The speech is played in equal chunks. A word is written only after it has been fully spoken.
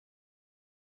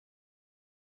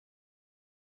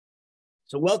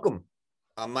So welcome.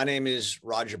 My name is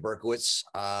Roger Berkowitz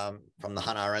from the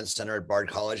Hannah Arendt Center at Bard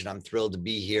College, and I'm thrilled to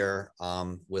be here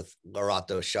with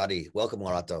Lerato SHADI. Welcome,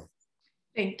 Lerato.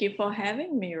 Thank you for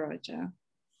having me, Roger.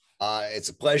 It's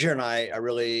a pleasure, and I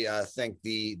really thank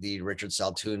the Richard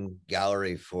Saltoun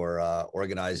Gallery for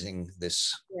organizing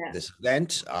this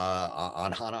event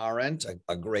on Hannah Arendt,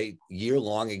 a great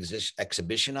year-long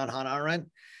exhibition on Hannah Arendt,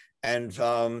 and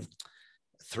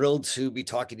thrilled to be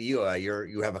talking to you.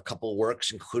 You have a couple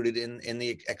works included in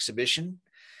the exhibition,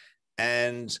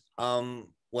 and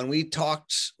when we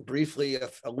talked briefly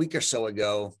a week or so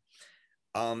ago,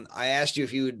 I asked you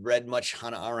if you had read much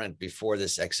Hannah Arendt before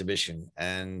this exhibition,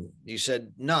 and you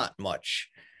said not much.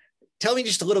 Tell me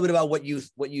just a little bit about what you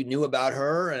knew about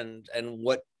her, and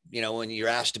what, you know, when you're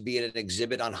asked to be at an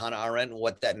exhibit on Hannah Arendt,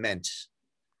 what that meant.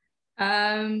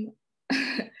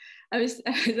 I was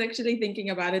actually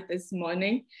thinking about it this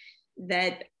morning,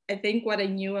 that I think what I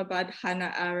knew about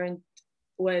Hannah Arendt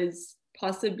was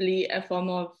possibly a form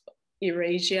of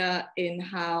erasure in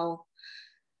how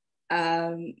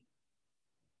when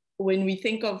we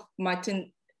think of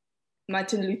Martin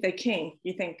Luther King,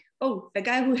 you think, oh, the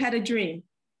guy who had a dream.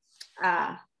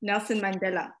 Nelson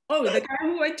Mandela. Oh, the guy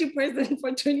who went to prison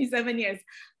for 27 years.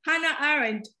 Hannah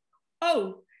Arendt.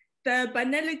 Oh, the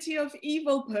banality of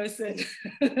evil person.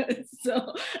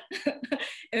 So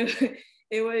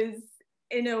it was,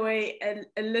 in a way,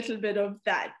 a little bit of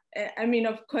that. I mean,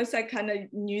 of course, I kind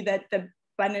of knew that the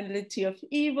banality of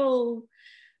evil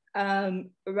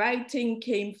writing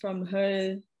came from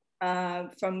her,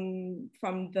 from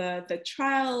the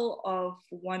trial of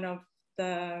one of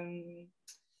the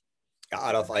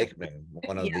Adolf Eichmann,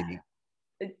 one of the.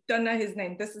 I don't know his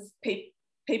name. This is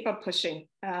paper pushing.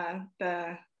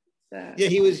 Yeah,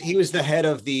 he was the head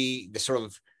of the sort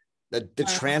of the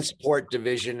transport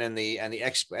division and the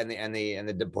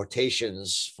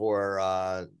deportations for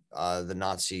the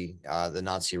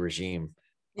Nazi regime.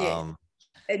 Yeah.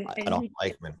 Adolf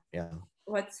Eichmann. Yeah.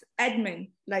 What's Edmund,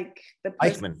 like the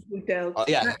person Eichmann. who dealt? Oh,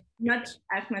 yeah. Not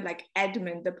Eichmann, like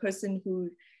Edmund, the person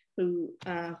who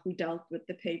dealt with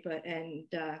the paper. And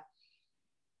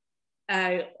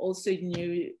I also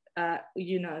knew,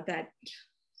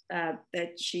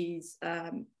 that she's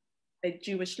a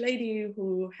Jewish lady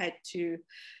who had to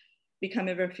become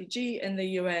a refugee in the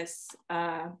US.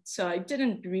 So I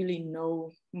didn't really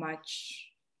know much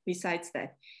besides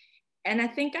that. And I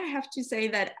think I have to say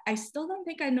that I still don't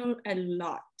think I know a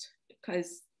lot,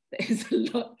 because there's a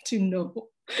lot to know.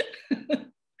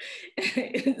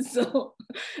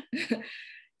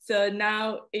 So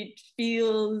now it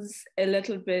feels a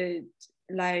little bit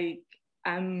like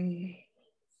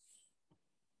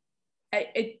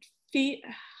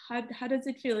how does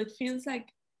it feel? It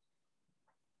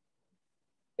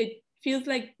feels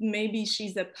like maybe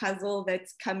she's a puzzle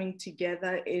that's coming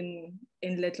together in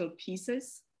little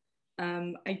pieces.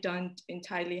 I don't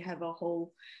entirely have a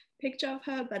whole picture of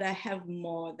her, but I have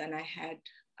more than I had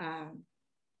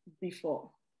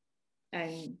before.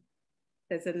 And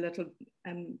there's a little,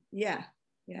 yeah.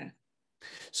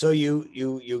 So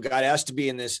you got asked to be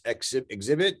in this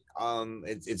exhibit.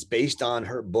 It's based on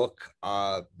her book,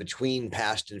 Between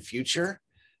Past and Future,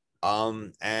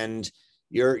 and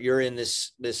you're in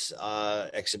this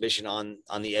exhibition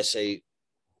on the essay,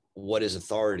 What is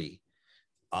Authority,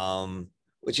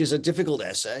 which is a difficult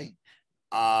essay,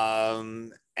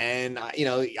 and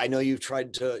I know you've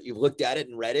looked at it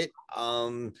and read it.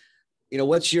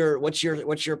 What's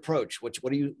your approach?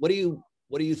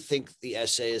 What do you think the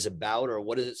essay is about, or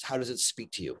how does it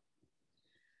speak to you?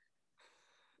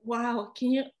 Wow,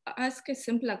 can you ask a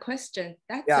simpler question?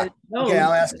 That's yeah. Okay,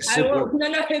 I'll ask a simpler.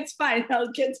 No, it's fine.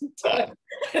 I'll get to it.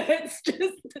 It's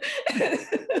just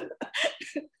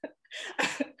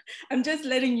I'm just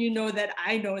letting you know that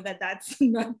I know that that's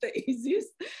not the easiest.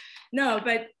 No,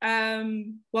 but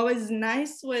what was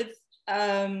nice with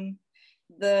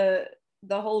the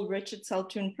whole Richard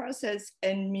Saltoun process,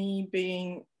 and me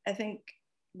being, I think,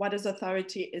 What is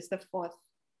Authority is the 4th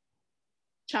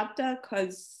chapter,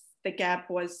 because the gap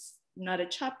was not a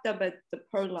chapter, but the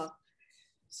prologue.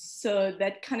 So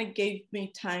that kind of gave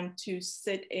me time to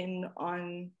sit in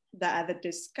on the other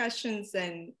discussions.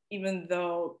 And even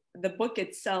though the book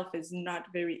itself is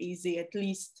not very easy, at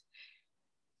least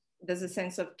there's a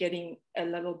sense of getting a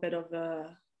little bit of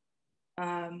a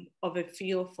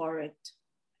feel for it.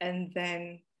 And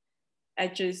then I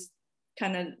just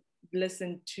kind of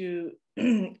listened to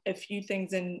a few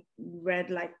things and read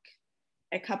like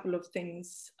a couple of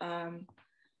things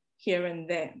here and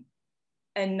there.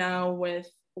 And now with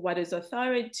What is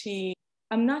Authority,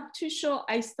 I'm not too sure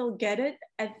I still get it.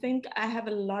 I think I have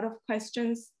a lot of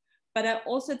questions But I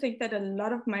also think that a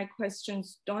lot of my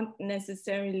questions don't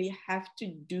necessarily have to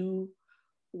do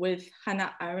with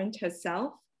Hannah Arendt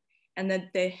herself, and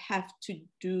that they have to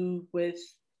do with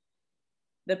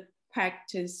the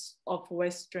practice of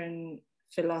Western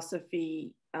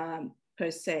philosophy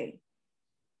per se,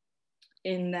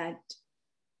 in that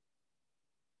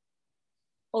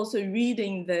also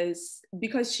reading this,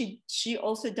 because she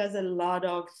also does a lot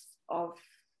of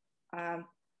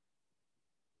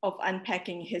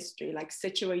unpacking history, like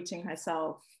situating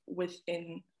herself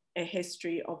within a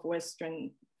history of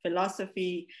Western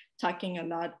philosophy, talking a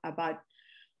lot about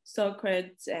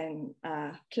Socrates and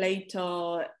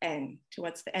Plato, and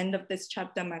towards the end of this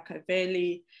chapter,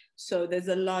 Machiavelli. So there's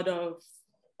a lot of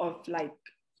like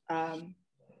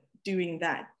doing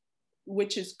that,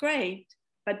 which is great.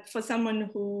 But for someone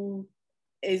who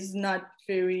is not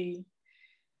very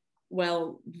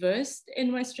well versed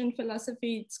in Western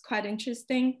philosophy, it's quite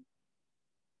interesting.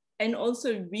 And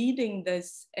also reading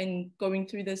this and going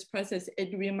through this process,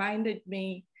 it reminded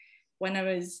me when I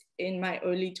was in my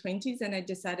early 20s and I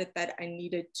decided that I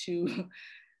needed to,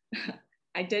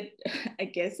 I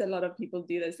guess a lot of people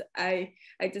do this. I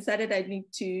decided I need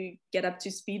to get up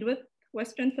to speed with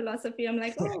Western philosophy. I'm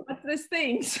like, oh, what's this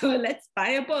thing? So let's buy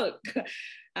a book,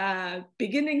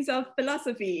 Beginnings of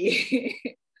Philosophy.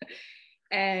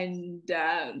 And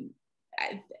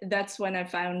that's when I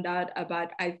found out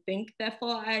about I Think,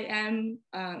 Therefore I Am,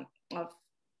 of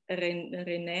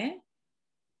René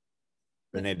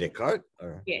Descartes?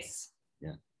 Or? Yes.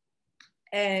 Yeah.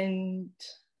 And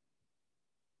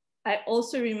I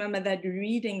also remember that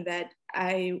reading that,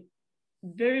 I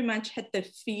very much had the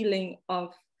feeling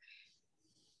of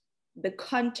the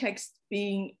context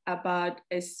being about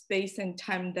a space and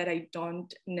time that I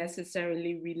don't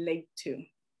necessarily relate to.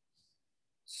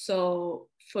 So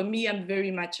for me, I'm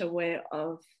very much aware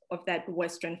of that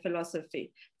Western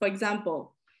philosophy. For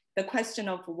example, the question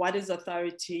of what is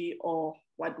authority or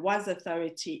what was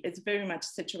authority is very much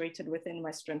situated within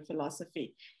Western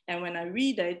philosophy. And when I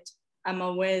read it, I'm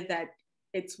aware that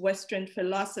it's Western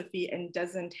philosophy and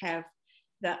doesn't have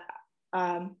the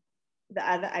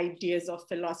other ideas of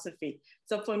philosophy.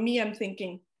 So for me, I'm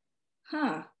thinking,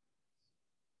 how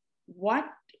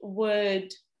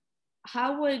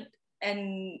would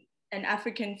an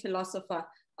African philosopher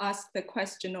ask the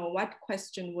question, or what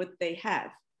question would they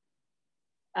have?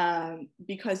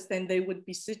 Because then they would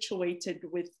be situated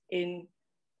within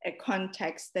a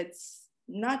context that's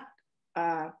not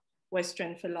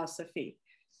Western philosophy.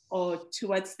 Or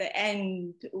towards the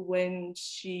end, when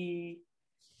she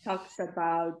talks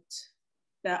about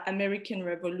the American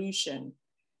Revolution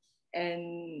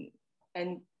and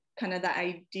kind of the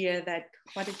idea that,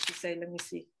 what did she say? Let me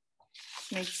see.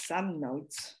 Made some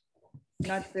notes,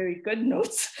 not very good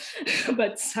notes,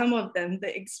 but some of them,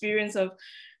 the experience of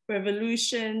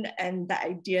revolution and the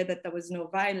idea that there was no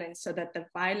violence, so that the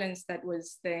violence that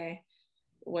was there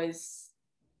was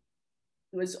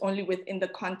only within the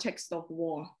context of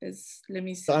war. Let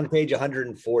me see. It's on page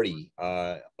 140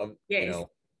 yes. You know,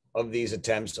 of these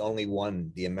attempts, only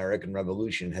one, the American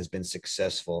Revolution, has been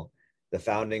successful. The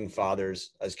founding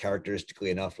fathers, as characteristically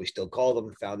enough we still call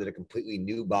them, founded a completely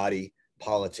new body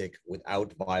politic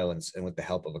without violence and with the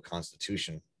help of a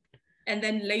constitution. And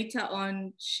then later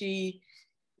on, she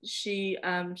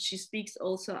speaks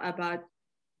also about,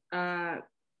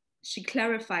 she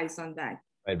clarifies on that.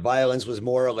 Right, violence was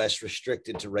more or less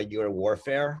restricted to regular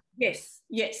warfare. Yes,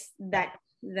 that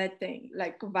thing,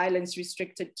 like violence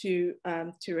restricted to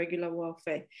regular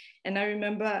warfare. And I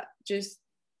remember just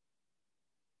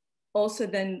also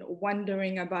then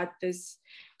wondering about this,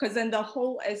 because then the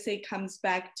whole essay comes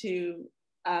back to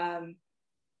the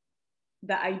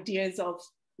ideas of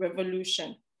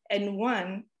revolution. And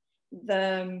one,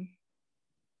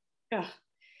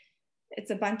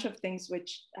 it's a bunch of things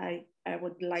which I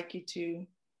would like you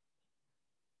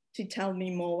to tell me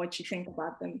more what you think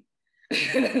about them.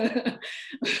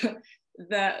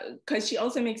 Because she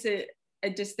also makes a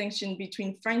distinction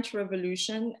between French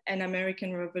Revolution and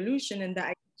American Revolution, and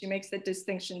she makes the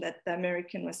distinction that the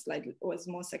American was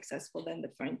more successful than the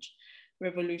French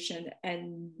Revolution,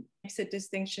 and makes a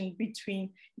distinction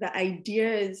between the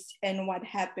ideas and what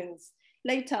happens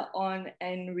later on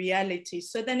and reality.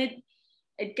 So then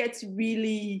it gets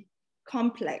really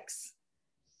complex,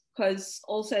 because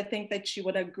also I think that she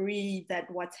would agree that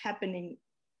what's happening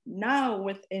now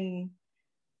within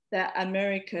the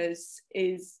Americas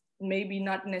is maybe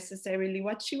not necessarily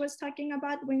what she was talking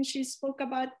about when she spoke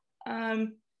about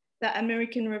the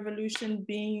American Revolution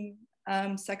being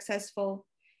successful.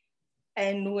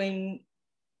 And when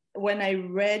I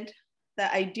read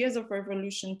the ideas of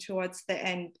revolution towards the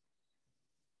end,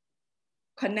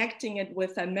 connecting it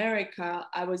with America,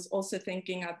 I was also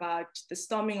thinking about the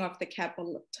storming of the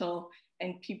Capitol,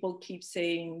 and people keep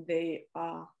saying they're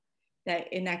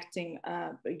enacting,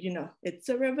 it's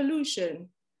a revolution.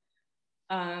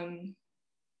 Let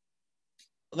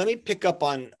me pick up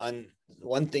on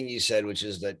one thing you said, which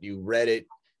is that you read it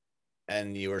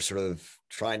and you were sort of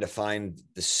trying to find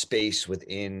the space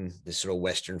within this sort of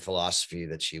Western philosophy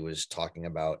that she was talking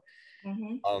about.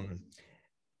 Mm-hmm.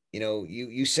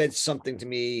 You said something to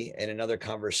me in another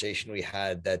conversation we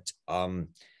had that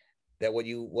that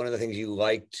one of the things you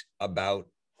liked about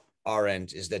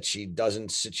Arendt is that she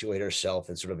doesn't situate herself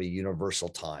in sort of a universal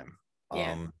time.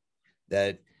 Yeah.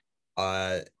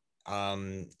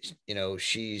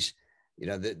 She's,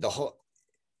 the whole,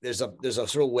 there's a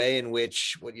sort of way in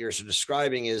which what you're sort of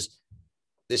describing is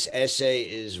this essay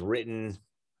is written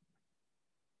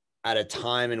at a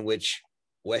time in which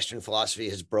Western philosophy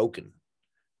has broken.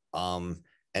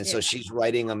 So she's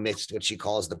writing amidst what she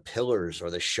calls the pillars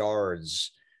or the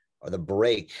shards or the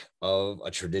break of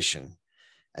a tradition.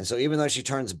 And so even though she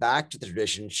turns back to the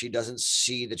tradition, she doesn't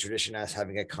see the tradition as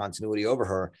having a continuity over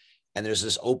her. And there's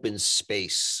this open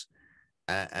space.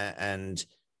 And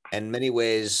in many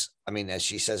ways, I mean, as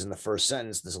she says in the first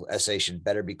sentence, this essay should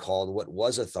better be called What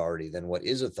Was Authority than What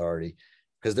Is Authority,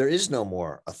 because there is no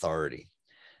more authority.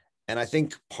 And I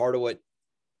think part of what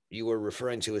you were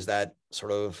referring to is that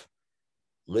sort of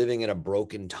living in a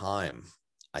broken time.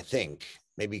 I think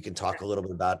maybe you can talk a little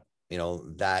bit about,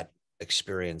 that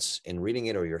experience in reading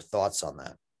it or your thoughts on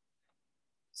that.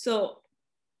 So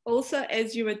also,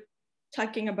 as you were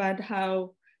talking about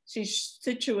how she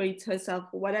situates herself,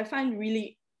 what I find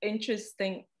really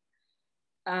interesting,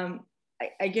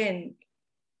 again,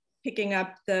 picking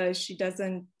up she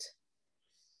doesn't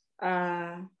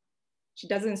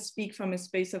speak from a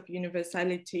space of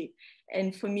universality.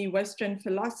 And for me, Western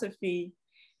philosophy,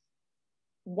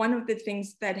 one of the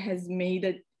things that has made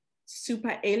it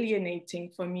super alienating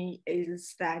for me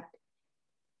is that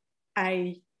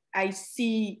I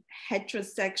see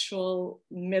heterosexual,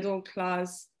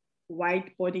 middle-class,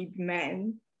 white-bodied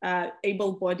men,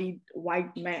 able-bodied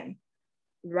white men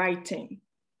writing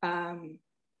and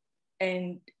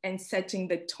setting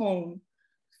the tone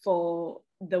for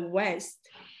the West,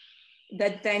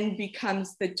 that then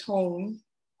becomes the tone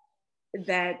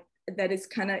that is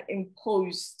kind of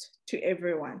imposed to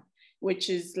everyone, which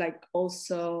is like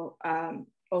also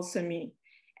me.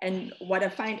 And what I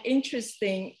find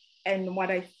interesting and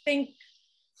what I think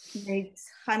makes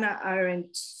Hannah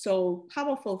Arendt so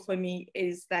powerful for me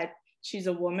is that she's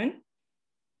a woman,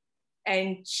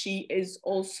 and she is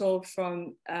also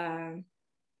from a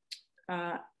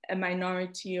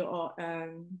minority or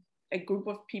a group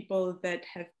of people that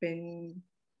have been,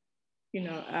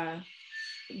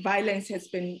 violence has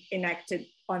been enacted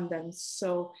on them.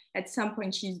 So at some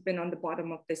point she's been on the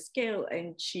bottom of the scale,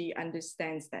 and she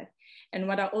understands that. And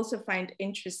what I also find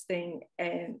interesting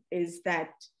is that,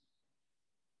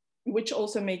 which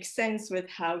also makes sense with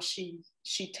how she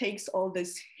takes all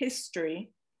this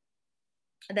history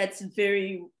that's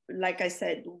very, like I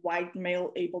said, white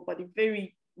male, able-bodied,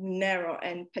 very narrow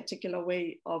and particular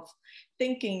way of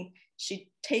thinking. She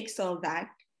takes all that,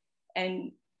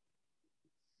 and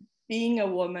being a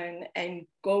woman and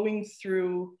going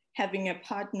through having a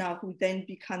partner who then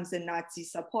becomes a Nazi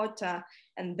supporter,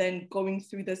 and then going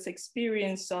through this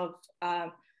experience of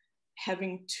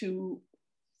having to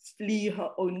flee her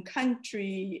own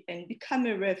country and become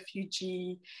a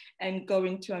refugee and go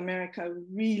into America,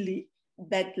 really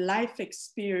that life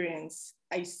experience,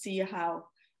 I see how,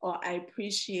 or I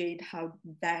appreciate how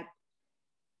that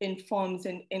informs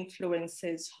and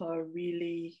influences her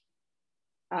really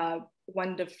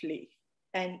wonderfully.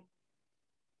 And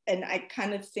I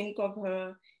kind of think of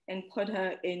her and put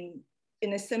her in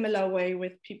a similar way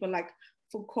with people like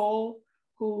Foucault,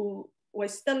 who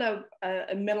was still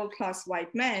a middle-class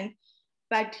white man,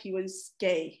 but he was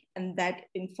gay, and that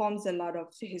informs a lot of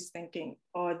his thinking.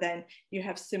 Or then you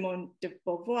have Simone de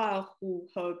Beauvoir, who,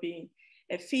 her being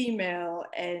a female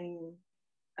and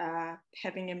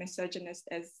having a misogynist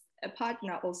as a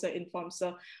partner, also informs.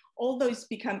 So all those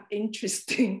become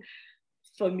interesting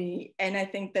for me, and I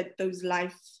think that those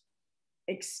life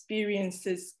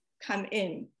experiences come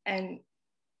in, and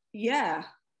yeah,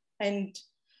 and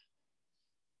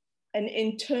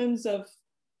in terms of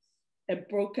a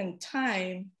broken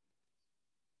time,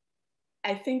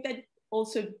 I think that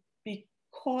also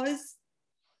because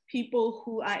people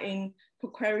who are in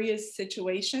precarious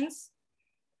situations,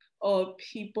 or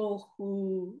people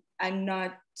who are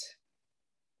not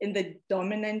in the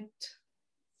dominant,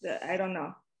 I don't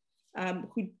know,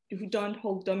 who don't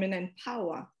hold dominant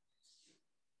power,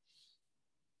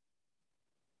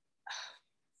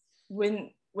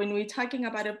 when we're talking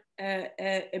about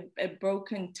a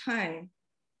broken time,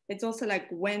 it's also like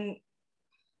when,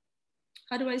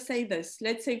 how do I say this?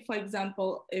 Let's say, for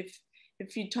example, if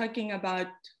you're talking about,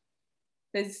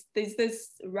 there's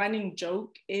this running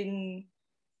joke in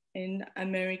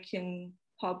American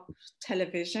pop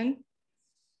television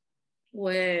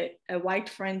where a white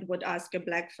friend would ask a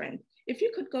black friend, if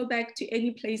you could go back to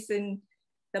any place in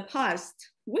the past,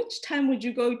 which time would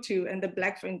you go to? And the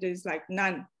black friend is like,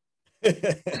 none.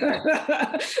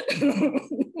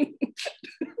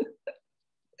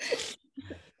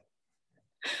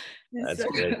 That's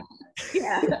great.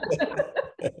 Yeah.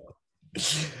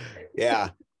 Yeah.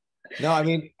 No, I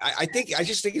mean, I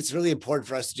just think it's really important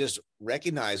for us to just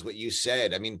recognize what you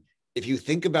said. I mean, if you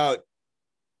think about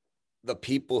the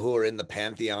people who are in the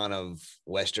pantheon of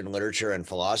Western literature and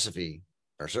philosophy,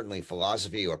 or certainly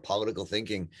philosophy or political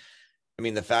thinking, I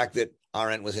mean, the fact that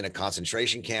Arendt was in a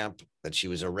concentration camp, that she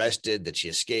was arrested, that she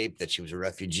escaped, that she was a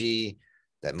refugee,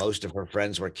 that most of her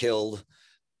friends were killed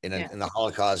in the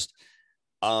Holocaust,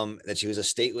 that she was a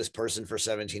stateless person for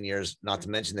 17 years, not to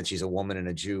mention that she's a woman and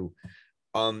a Jew.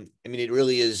 I mean, it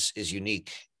really is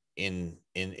unique in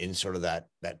sort of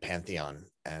that pantheon,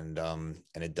 and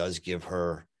it does give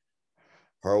her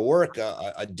work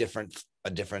a different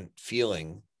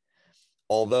feeling.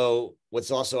 Although what's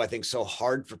also, I think, so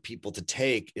hard for people to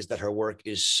take is that her work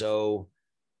is so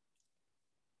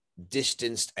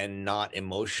distanced and not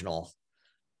emotional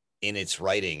in its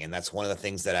writing. And that's one of the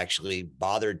things that actually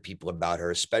bothered people about her,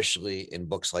 especially in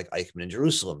books like Eichmann in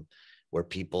Jerusalem, where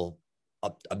people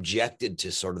objected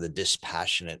to sort of the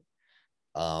dispassionate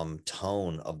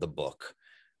tone of the book,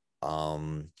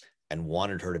 and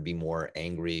wanted her to be more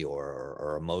angry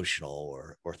or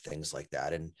emotional or things like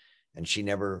that. And she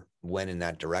never went in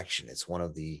that direction. It's one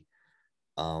of the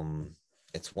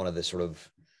sort of,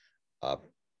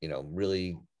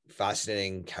 really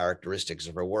fascinating characteristics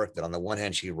of her work, that on the one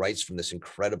hand, she writes from this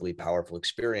incredibly powerful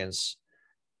experience,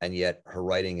 and yet her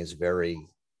writing is very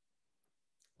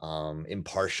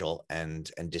impartial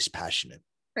and dispassionate.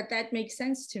 But that makes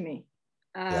sense to me.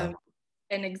 Yeah.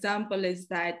 An example is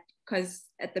that, because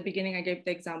at the beginning I gave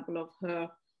the example of her,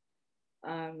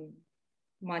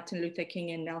 Martin Luther King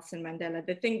and Nelson Mandela.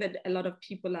 The thing that a lot of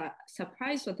people are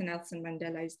surprised with Nelson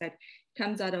Mandela is that he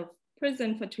comes out of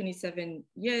prison for 27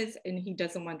 years and he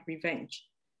doesn't want revenge.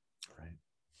 Right.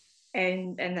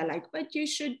 And they're like, but you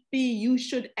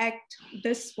should act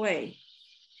this way.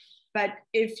 But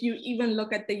if you even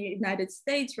look at the United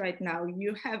States right now,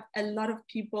 you have a lot of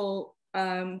people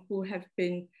who have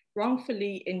been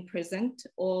wrongfully imprisoned,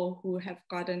 or who have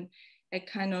gotten a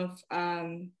kind of,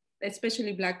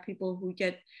 especially Black people, who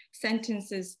get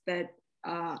sentences that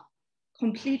are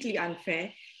completely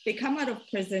unfair. They come out of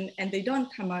prison and they don't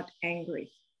come out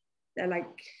angry. They're like,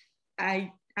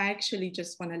 I actually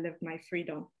just want to live my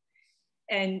freedom.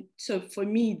 And so for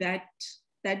me, that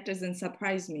doesn't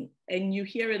surprise me. And you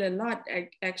hear it a lot,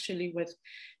 actually, with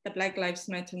the Black Lives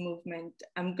Matter movement.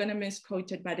 I'm going to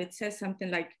misquote it, but it says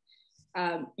something like,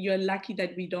 you're lucky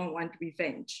that we don't want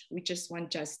revenge. We just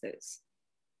want justice.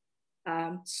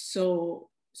 So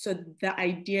the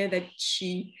idea that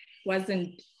she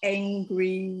wasn't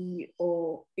angry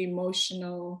or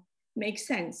emotional makes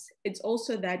sense. It's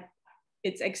also that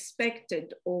it's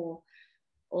expected, or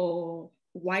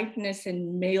whiteness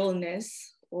and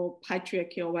maleness or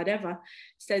patriarchy or whatever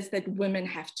says that women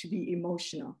have to be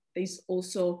emotional. There's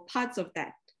also parts of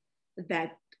that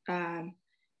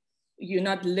you're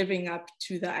not living up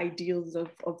to the ideals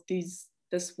of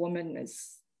this woman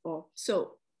is, or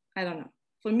so, I don't know.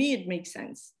 For me, it makes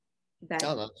sense that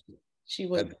she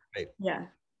would. Yeah.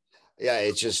 Yeah,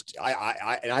 it's just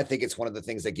I think it's one of the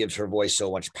things that gives her voice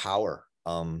so much power.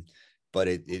 But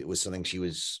it was something she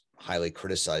was highly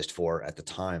criticized for at the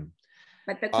time.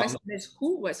 But the question is,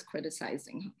 who was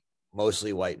criticizing her?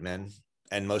 Mostly white men,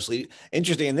 and mostly,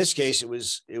 interesting in this case, it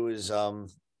was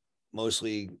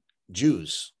mostly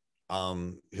Jews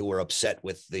who were upset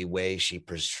with the way she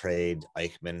portrayed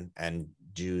Eichmann and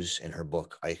Jews in her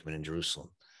book Eichmann in Jerusalem,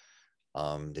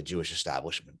 the Jewish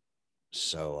establishment.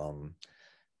 So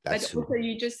that's. But also,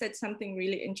 you just said something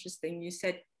really interesting. You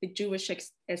said the Jewish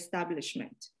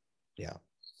establishment. Yeah.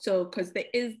 So, because there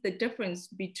is the difference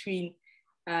between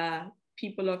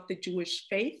people of the Jewish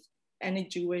faith and a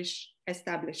Jewish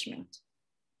establishment.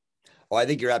 Oh, I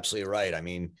think you're absolutely right. I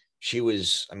mean,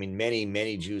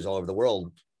 many Jews all over the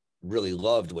world really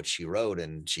loved what she wrote,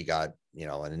 and she got,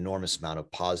 an enormous amount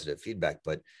of positive feedback,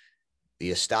 but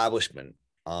the establishment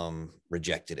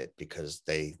rejected it because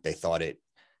they thought it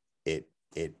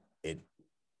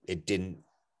didn't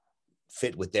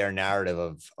fit with their narrative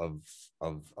of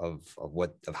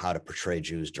how to portray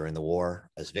Jews during the war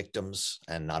as victims,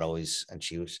 and not always.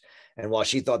 And while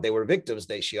she thought they were victims,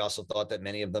 she also thought that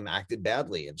many of them acted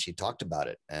badly, and she talked about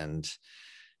it, and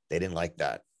they didn't like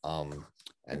that. And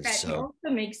that so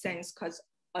also makes sense, because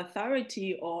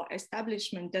authority or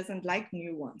establishment doesn't like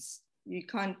new ones. You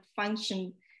can't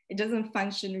function. It doesn't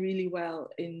function really well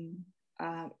in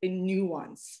new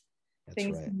ones.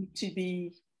 Things right. need to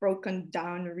be broken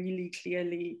down really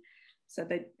clearly so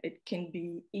that it can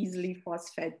be easily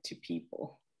force-fed to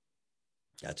people.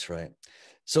 That's right.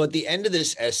 So at the end of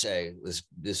this essay,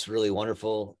 this really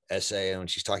wonderful essay, and when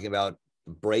she's talking about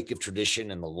the break of tradition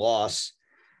and the loss,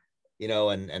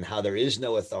 and how there is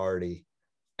no authority.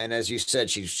 And as you said,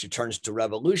 she turns to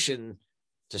revolution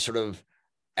to sort of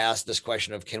ask this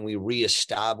question of, can we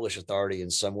reestablish authority in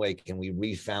some way? Can we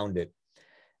refound it?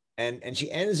 And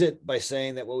she ends it by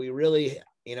saying that what we really,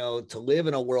 to live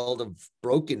in a world of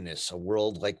brokenness, a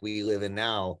world like we live in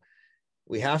now,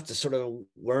 we have to sort of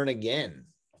learn again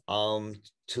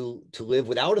to live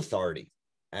without authority,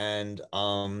 and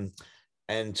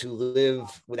to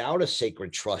live without a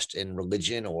sacred trust in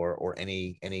religion or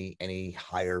any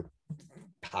higher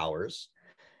powers,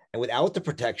 and without the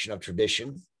protection of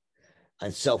tradition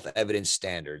and self-evident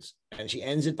standards. And she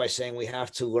ends it by saying we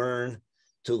have to learn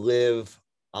to live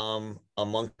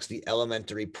amongst the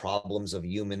elementary problems of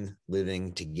human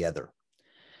living together.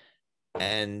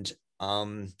 And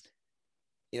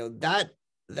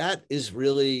that is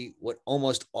really what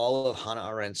almost all of Hannah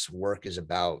Arendt's work is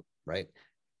about, right?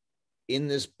 In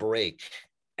this break,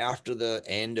 after the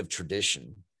end of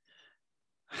tradition,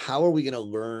 how are we going to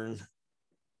learn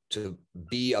to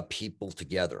be a people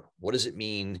together? What does it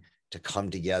mean to come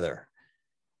together?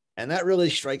 And that really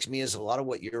strikes me as a lot of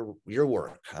what your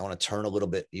work, I want to turn a little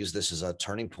bit, use this as a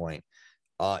turning point,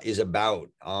 is about.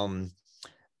 One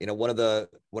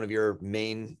of your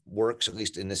main works, at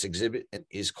least in this exhibit,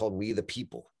 is called We the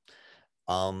People.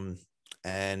 And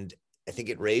I think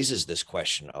it raises this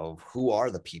question of, who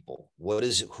are the people?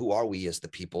 Who are we as the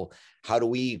people? How do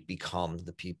we become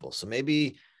the people? So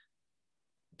maybe,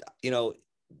 does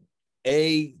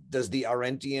the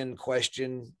Arendtian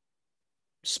question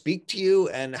speak to you,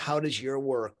 and how does your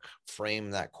work frame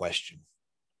that question?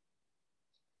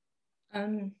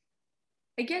 I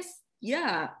guess,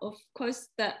 yeah, of course,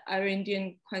 the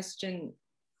Arendtian question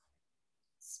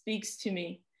speaks to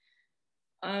me.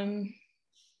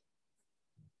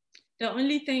 The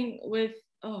only thing with,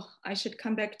 I should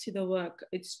come back to the work.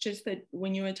 It's just that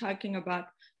when you were talking about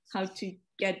how to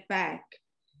get back,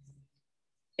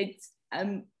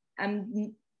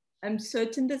 I'm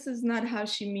certain this is not how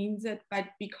she means it, but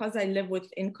because I live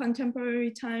within contemporary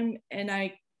time and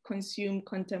I consume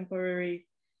contemporary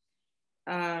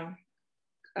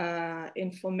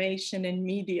information and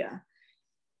media,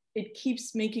 it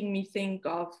keeps making me think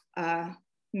of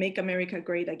Make America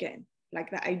Great Again,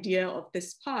 like the idea of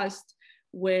this past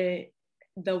where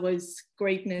there was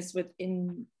greatness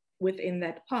within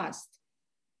that past.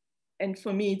 And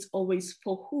for me, it's always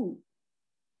for who?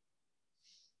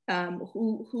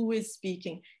 Who is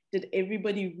speaking? Did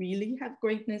everybody really have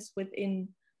greatness within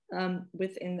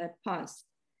that past?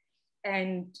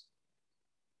 And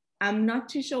I'm not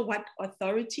too sure what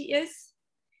authority is,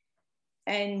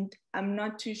 and I'm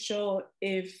not too sure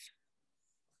if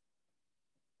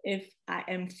I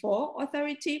am for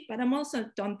authority, but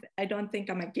I don't think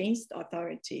I'm against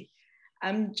authority.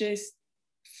 I'm just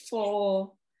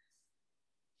for,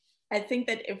 I think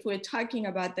that if we're talking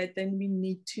about that, then we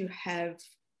need to have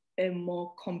a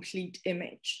more complete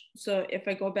image. So if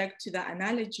I go back to the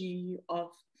analogy of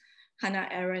Hannah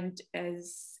Arendt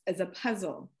as a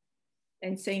puzzle,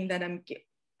 and saying that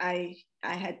I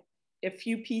had a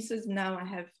few pieces, now I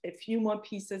have a few more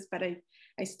pieces, but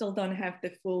I still don't have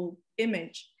the full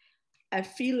image. I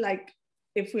feel like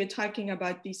if we're talking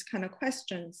about these kind of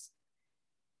questions,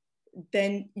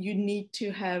 then you need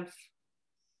to have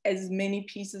as many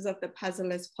pieces of the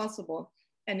puzzle as possible.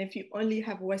 And if you only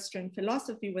have Western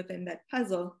philosophy within that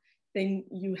puzzle, then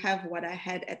you have what I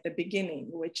had at the beginning,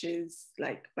 which is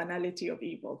like banality of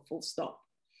evil, full stop.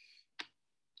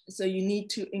 So you need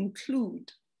to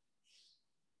include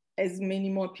as many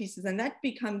more pieces. And that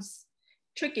becomes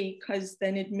tricky because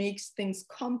then it makes things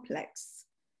complex.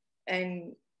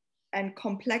 And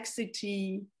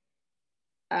complexity,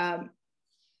 power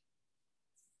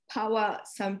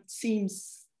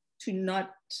seems to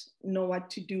not know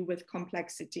what to do with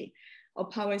complexity, or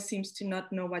power seems to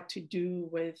not know what to do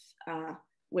with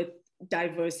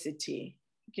diversity.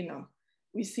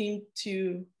 We seem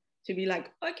to be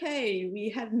like, okay, we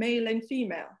have male and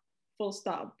female, full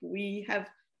stop. We have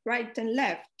right and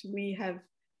left. We have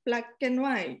black and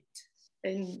white,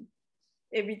 and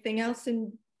everything else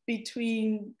in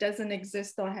between doesn't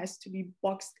exist or has to be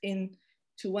boxed in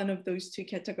to one of those two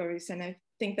categories. And I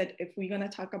think that if we're going to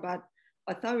talk about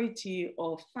authority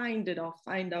or find it or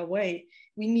find our way,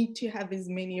 we need to have as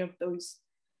many of those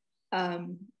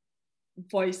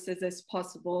voices as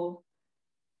possible,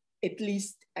 at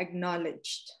least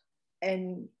acknowledged.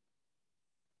 And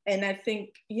I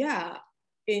think, yeah,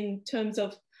 in terms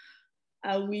of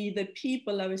we the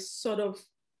people, I was sort of,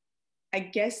 I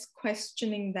guess,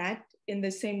 questioning that in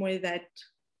the same way that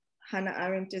Hannah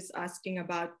Arendt is asking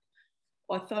about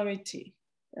authority.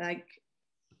 Like,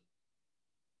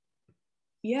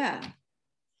 yeah.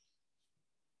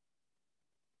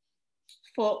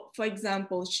 For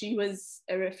example, she was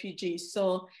a refugee.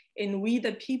 So in We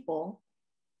the People,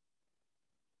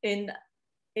 in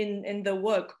the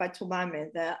work by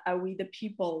Tobame, the Are We the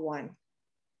People one,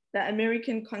 the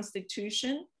American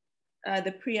Constitution,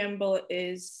 the preamble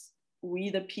is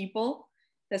We the People.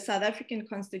 The South African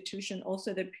Constitution,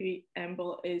 also the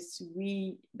preamble is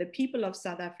We the people of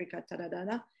South Africa,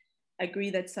 agree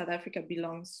that South Africa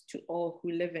belongs to all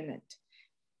who live in it.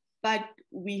 But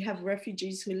we have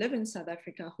refugees who live in South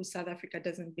Africa who South Africa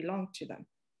doesn't belong to them.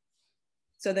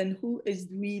 So then who is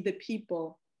we the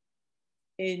people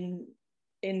in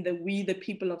the We the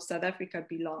people of South Africa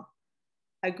belong?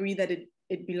 Agree that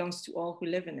it belongs to all who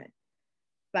live in it.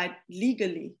 But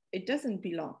legally, it doesn't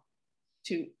belong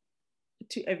to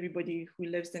everybody who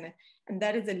lives in it. And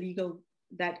that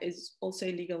is also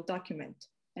a legal document.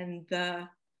 And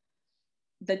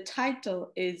the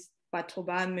title is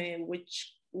Batobame,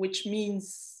 which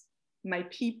means my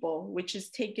people, which is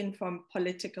taken from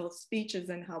political speeches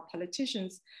and how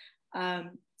politicians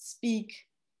speak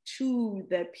to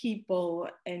the people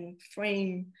and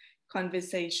frame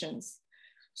conversations.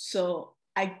 So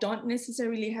I don't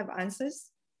necessarily have answers,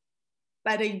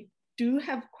 but I do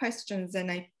have questions,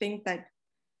 and I think that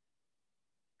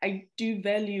I do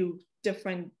value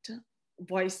different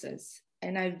voices,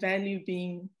 and I value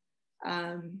being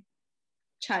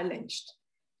challenged,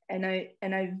 and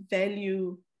I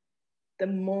value the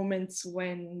moments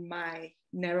when my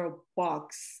narrow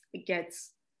box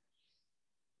gets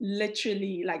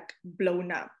literally like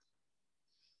blown up,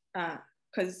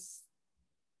 because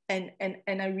and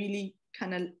I really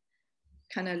kind of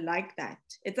like that.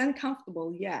 It's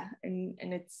uncomfortable, yeah, and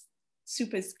it's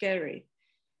super scary,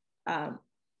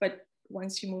 but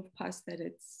once you move past that,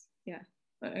 it's, yeah.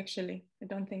 Well, actually, I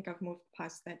don't think I've moved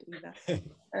past that either.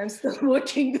 I'm still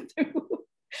working through.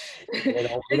 It's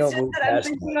just that I'm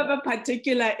thinking of a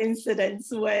particular incident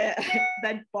where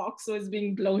that box was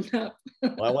being blown up.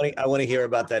 Well, I want to hear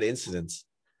about that incident.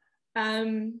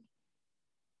 I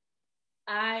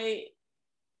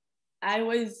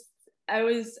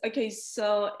was okay.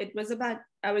 So it was about,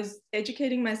 I was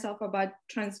educating myself about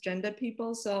transgender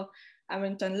people. So I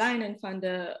went online and found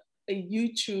a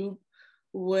YouTube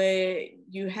where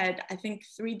you had, I think,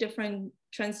 3 different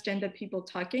transgender people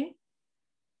talking.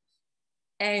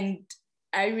 And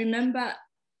I remember,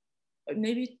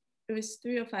 maybe it was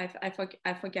 3 or 5,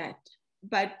 I forget.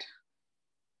 But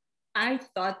I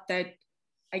thought that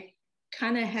I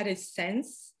kind of had a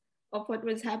sense of what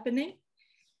was happening.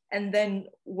 And then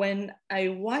when I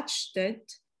watched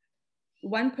it,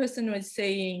 one person was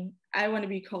saying, I want to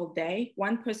be called they.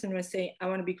 One person was saying, I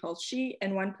want to be called she.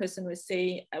 And one person was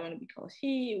saying, I want to be called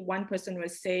he. One person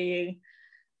was saying,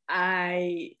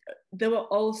 they were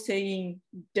all saying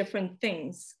different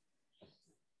things.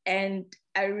 And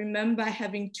I remember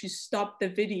having to stop the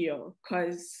video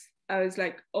because I was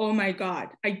like, oh my God,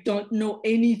 I don't know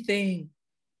anything.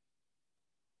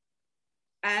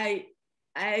 I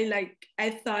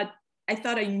thought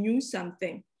I knew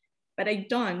something, but I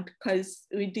don't, because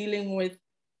we're dealing with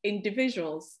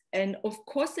individuals. And of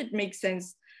course it makes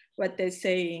sense what they're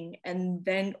saying. And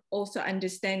then also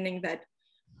understanding that,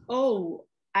 oh,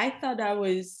 I thought I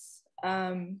was at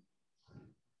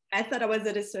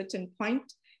a certain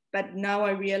point, but now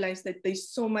I realize that there's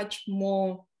so much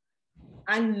more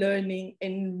unlearning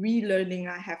and relearning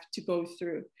I have to go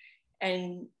through.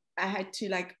 And I had to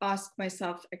like ask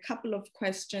myself a couple of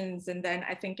questions. And then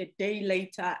I think a day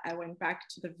later, I went back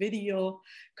to the video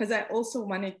because I also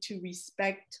wanted to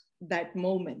respect that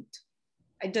moment.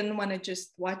 I didn't want to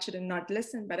just watch it and not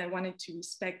listen, but I wanted to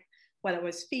respect what I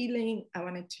was feeling. I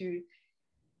wanted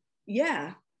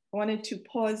to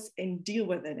pause and deal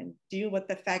with it, and deal with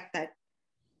the fact that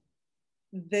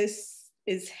this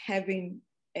is having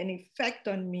an effect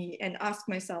on me, and ask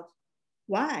myself,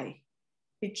 why?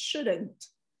 It shouldn't.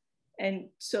 And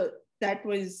so that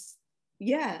was,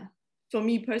 for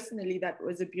me personally, that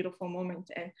was a beautiful moment.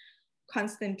 And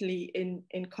constantly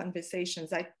in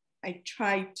conversations. I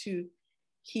try to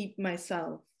keep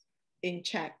myself in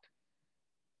check.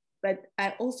 But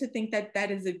I also think that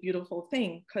that is a beautiful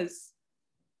thing, because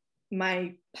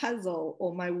my puzzle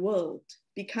or my world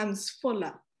becomes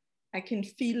fuller. I can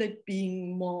feel it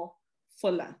being more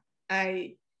fuller.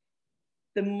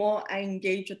 The more I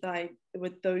engage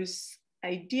with those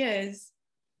ideas,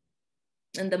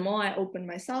 and the more I open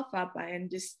myself up, I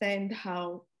understand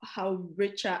how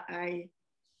richer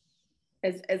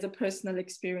as a personal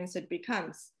experience it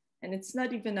becomes. And it's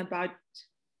not even about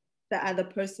the other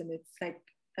person, it's like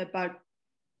about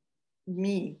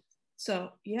me.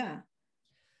 So yeah.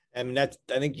 I mean, I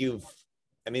think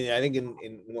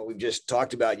in what we've just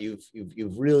talked about,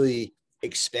 you've really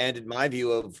expanded my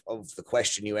view of the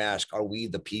question you ask: are we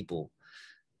the people?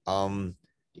 You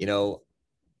know,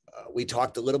 we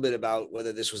talked a little bit about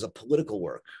whether this was a political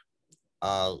work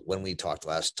when we talked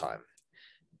last time,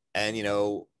 and you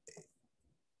know,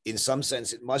 in some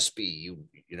sense, it must be.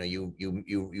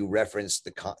 You referenced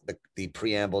the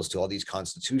preambles to all these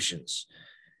constitutions,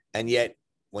 and yet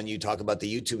when you talk about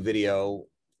the YouTube video,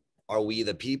 are we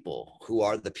the people? Who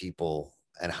are the people?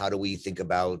 And how do we think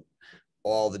about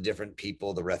all the different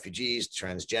people, the refugees,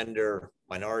 transgender,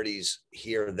 minorities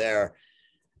here, there?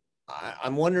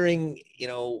 I'm wondering, you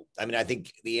know, I mean, I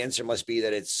think the answer must be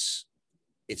that it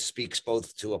speaks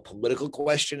both to a political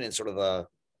question in sort of a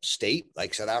state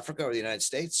like South Africa or the United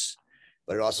States,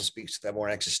 but it also speaks to that more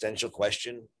existential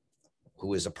question: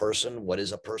 who is a person? What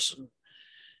is a person?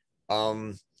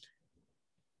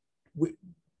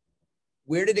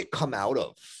 Where did it come out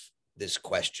of, this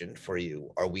question for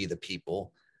you? Are we the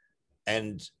people?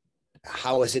 And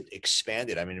how has it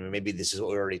expanded? I mean, maybe this is what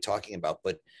we're already talking about,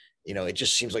 but you know, it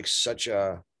just seems like such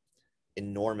a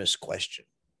enormous question.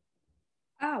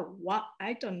 Oh, what?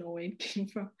 I don't know where it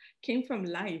came from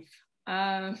life.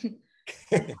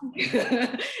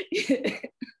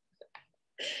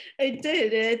 It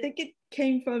did. I think it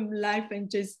came from life and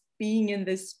just being in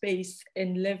this space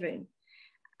and living.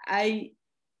 I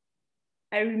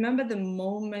remember the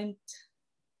moment.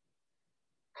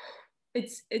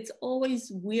 It's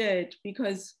always weird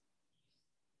because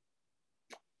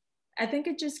I think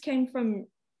it just came from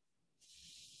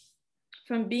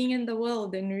being in the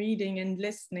world and reading and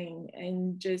listening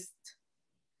and just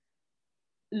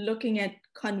looking at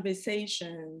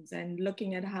conversations and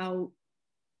looking at how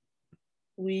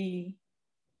we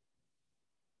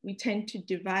tend to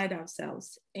divide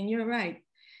ourselves. And you're right,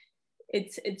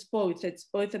 it's both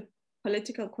a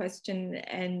political question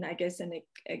and I guess an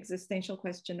existential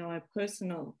question or a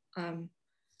personal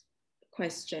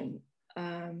question.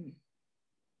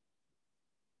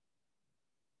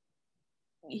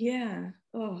 Yeah.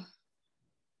 Oh,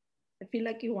 I feel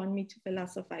like you want me to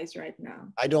philosophize right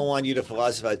now. I don't want you to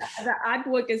philosophize. The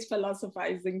artwork is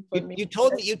philosophizing for me. You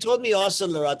told me also,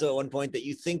 Lerato, at one point that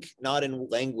you think not in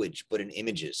language, but in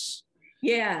images.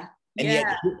 Yeah. And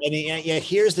yet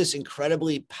here's this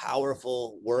incredibly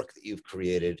powerful work that you've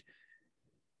created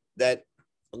that,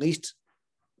 at least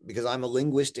because I'm a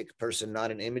linguistic person,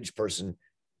 not an image person,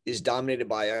 is dominated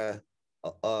by a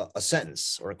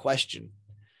sentence or a question.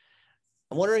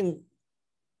 I'm wondering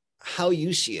how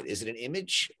you see it. Is it an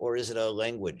image or is it a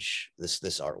language, this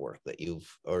artwork that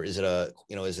you've, or is it a,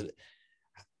 you know, is it,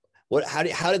 what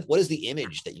is the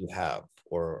image that you have?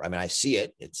 Or, I mean, I see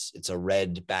it, it's a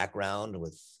red background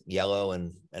with yellow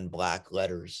and black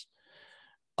letters.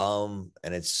 And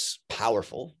it's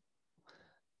powerful.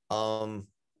 Does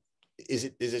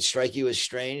it strike you as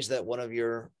strange that one of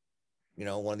these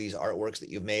artworks that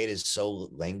you've made is so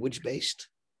language based?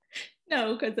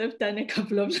 No, because I've done a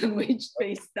couple of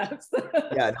language-based stuff. So.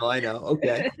 Yeah, no, I know.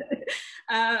 Okay.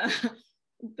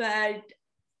 But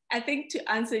I think to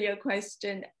answer your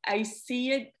question, I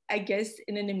see it, I guess,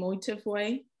 in an emotive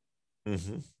way.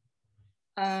 Mm-hmm.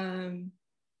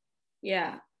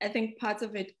 Yeah, I think parts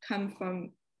of it come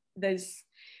from this,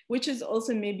 which is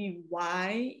also maybe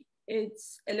why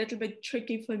it's a little bit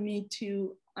tricky for me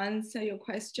to answer your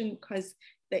question, because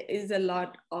there is a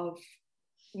lot of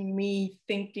me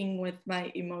thinking with my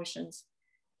emotions.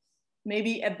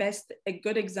 Maybe a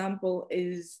good example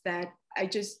is that I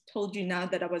just told you now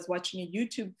that I was watching a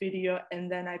YouTube video and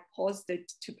then I paused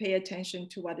it to pay attention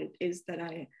to what it is that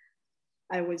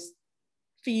I was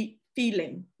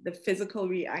feeling, the physical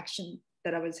reaction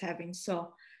that I was having.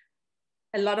 So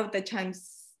a lot of the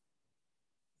times,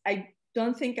 I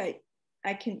don't think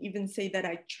I can even say that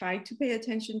I try to pay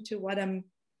attention to what I'm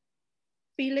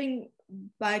feeling,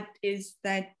 but is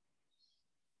that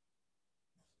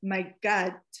my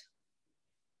gut,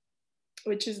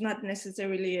 which is not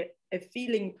necessarily a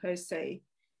feeling per se,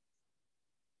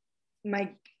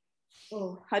 my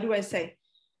oh, how do I say?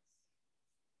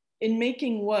 In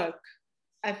making work,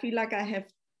 I feel like I have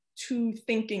two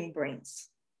thinking brains.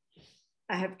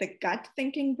 I have the gut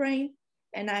thinking brain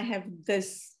and I have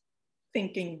this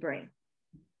thinking brain.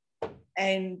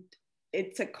 And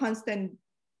it's a constant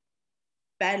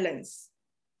balance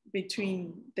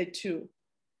between the two,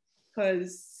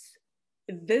 because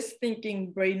this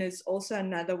thinking brain is also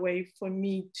another way for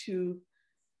me to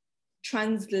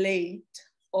translate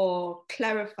or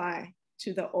clarify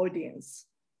to the audience,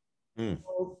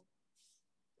 or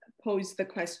pose the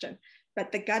question.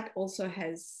 But the gut also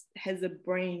has a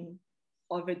brain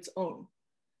of its own.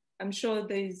 I'm sure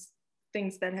there's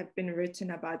things that have been written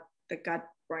about the gut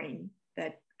brain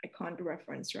that I can't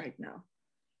reference right now.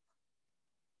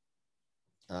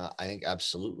 I think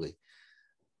absolutely.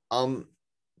 And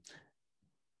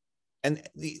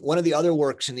one of the other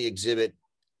works in the exhibit,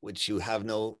 which you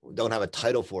don't have a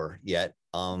title for yet,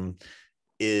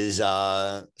 is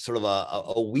sort of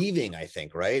a weaving, I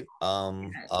think, right?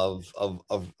 Of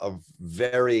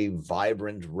very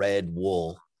vibrant red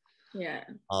wool. Yeah.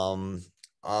 And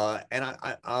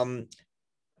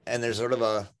there's sort of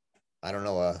a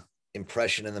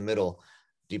impression in the middle,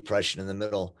 depression in the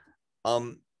middle.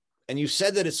 And you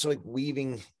said that it's like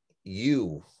weaving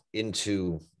you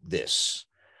into this.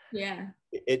 Yeah.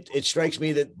 It strikes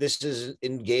me that this is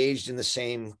engaged in the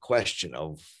same question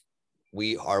of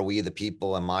are we the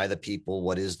people? Am I the people?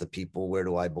 What is the people? Where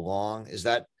do I belong? Is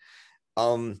that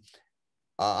on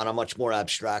a much more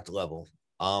abstract level?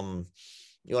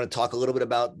 You want to talk a little bit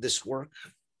about this work?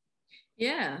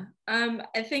 Yeah,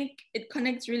 I think it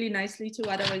connects really nicely to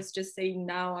what I was just saying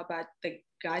now about the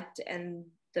gut and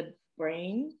the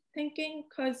brain thinking.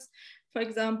 Because, for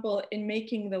example, in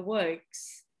making the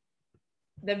works,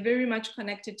 they're very much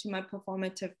connected to my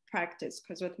performative practice.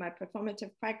 Because with my performative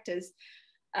practice,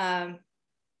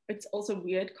 it's also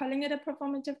weird calling it a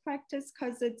performative practice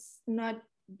because it's not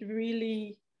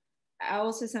really. I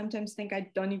also sometimes think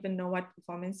I don't even know what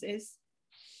performance is,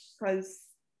 because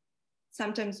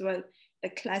sometimes the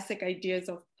classic ideas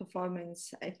of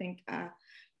performance, I think, are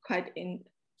quite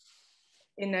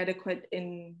inadequate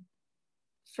in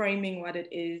framing what it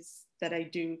is that I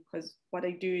do, because what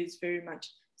I do is very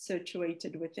much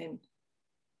situated within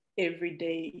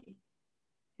everyday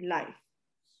life.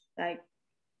 Like,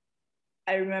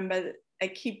 I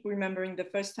keep remembering the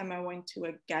first time I went to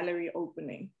a gallery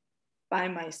opening by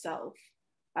myself.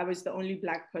 I was the only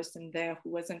Black person there who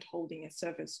wasn't holding a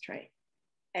service tray.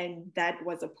 And that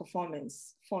was a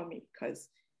performance for me, because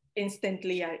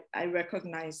instantly I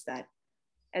recognized that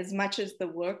as much as the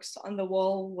works on the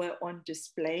wall were on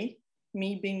display,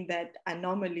 me being that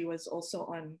anomaly was also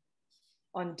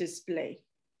on display.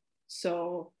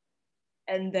 So,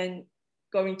 and then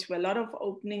going to a lot of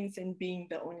openings and being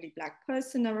the only Black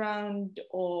person around,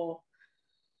 or,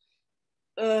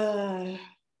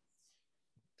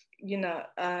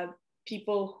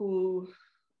 people who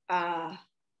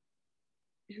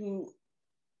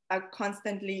are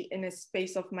constantly in a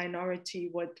space of minority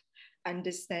would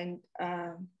understand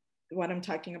what I'm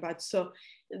talking about. So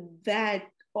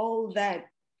all that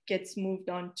gets moved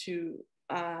on to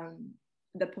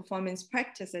the performance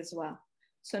practice as well.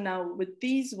 So now with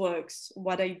these works,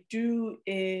 what I do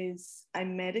is I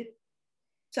meditate.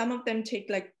 Some of them take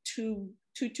like 2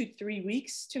 to 3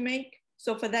 weeks to make.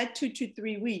 So for that 2 to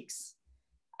 3 weeks,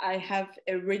 I have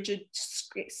a rigid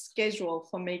schedule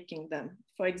for making them.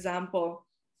 For example,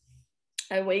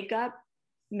 I wake up,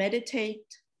 meditate,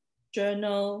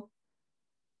 journal,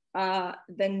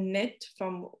 then knit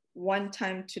from one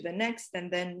time to the next, and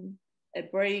then a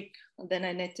break. And then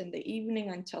I knit in the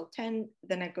evening until 10.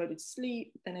 Then I go to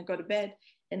sleep. Then I go to bed,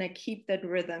 and I keep that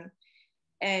rhythm.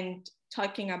 And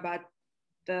talking about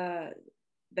the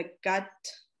gut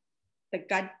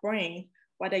brain,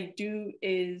 what I do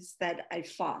is that I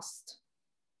fast.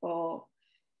 So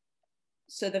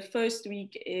the first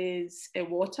week is a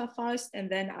water fast, and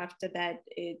then after that,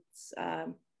 it's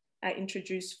I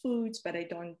introduce foods, but I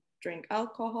don't drink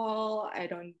alcohol.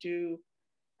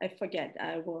 I forget.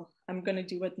 I'm gonna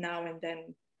do it now, and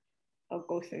then I'll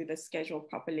go through the schedule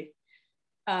properly.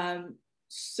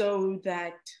 So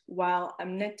that while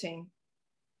I'm knitting,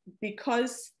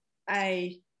 because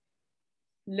I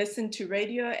listen to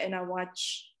radio and I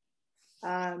watch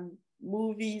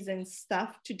movies and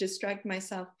stuff to distract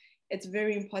myself, it's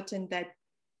very important that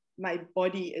my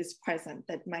body is present,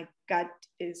 that my gut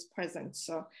is present.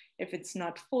 So if it's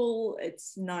not full,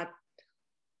 it's not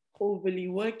overly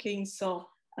working. So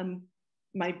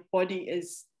my body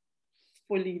is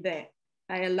fully there.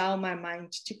 I allow my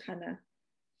mind to kind of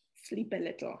sleep a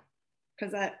little,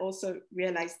 because I also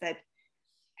realized that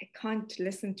I can't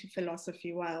listen to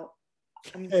philosophy while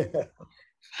I'm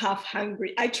half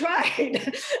hungry. I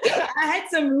tried. I had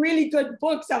some really good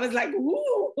books. I was like,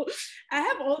 ooh, I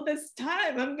have all this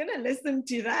time. I'm going to listen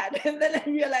to that. And then I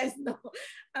realized, no,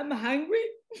 I'm hungry.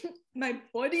 My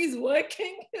body's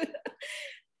working.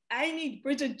 I need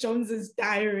Bridget Jones's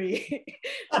Diary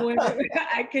where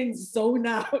I can zone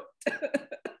out.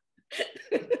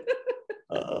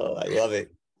 Oh, I love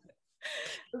it.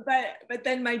 But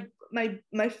then my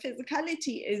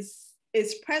physicality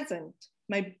is present.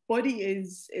 My body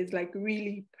is like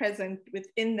really present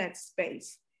within that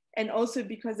space. And also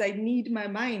because I need my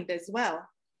mind as well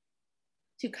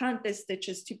to count the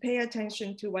stitches, to pay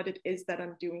attention to what it is that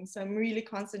I'm doing. So I'm really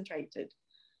concentrated.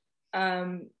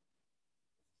 I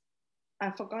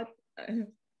forgot. I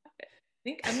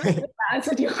think I'm not sure if I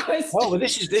answered your question. Oh, well,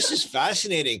 this is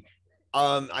fascinating.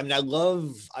 I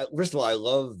mean, first of all, I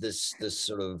love this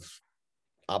sort of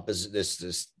opposite,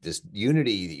 this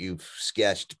unity that you've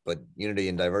sketched, but unity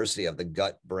and diversity of the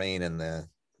gut brain and the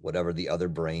whatever the other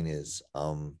brain is.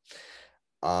 And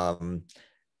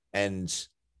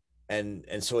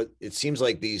so it seems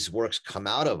like these works come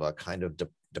out of a kind of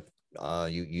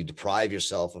you deprive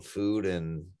yourself of food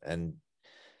and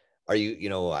are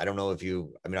you, I don't know if you're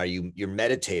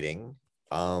meditating.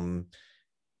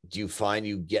 Do you find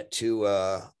you get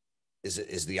to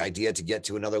is the idea to get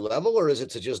to another level, or is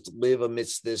it to just live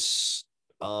amidst this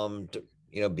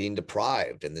being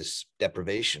deprived and this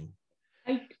deprivation?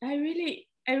 I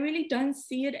really don't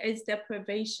see it as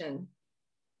deprivation.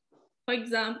 For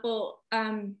example,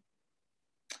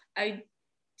 I've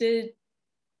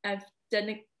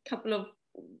done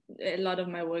a lot of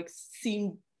my works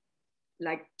seem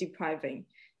like depriving.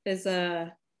 There's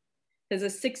a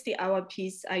 60-hour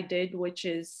piece I did, which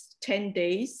is 10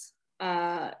 days.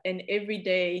 And every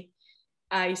day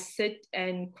I sit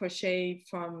and crochet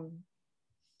from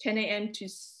 10 a.m. to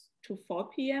 4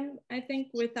 p.m., I think,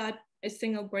 without a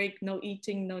single break, no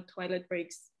eating, no toilet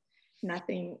breaks,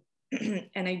 nothing.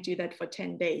 And I do that for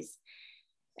 10 days.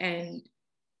 And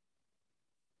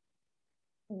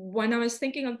when I was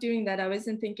thinking of doing that, I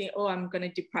wasn't thinking, oh, I'm going to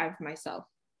deprive myself.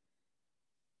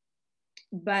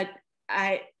 But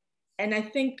I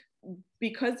think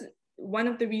because one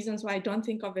of the reasons why I don't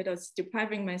think of it as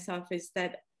depriving myself is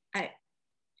that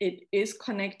it is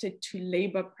connected to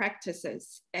labor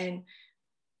practices. And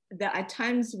there are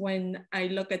times when I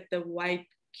look at the white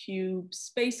cube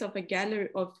space of a gallery,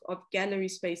 of gallery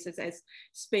spaces as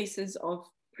spaces of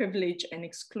privilege and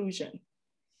exclusion.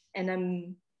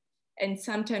 And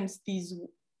sometimes these,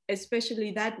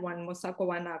 especially that one, Mosako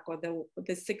Wanako,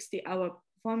 the 60-hour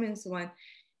performance one,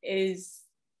 is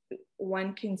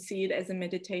one can see it as a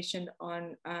meditation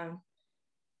on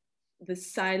the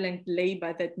silent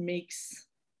labor that makes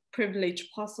privilege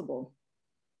possible.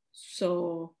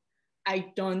 So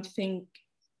I don't think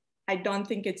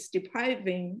it's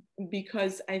depriving,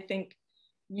 because I think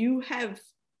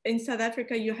in South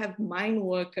Africa, you have mine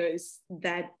workers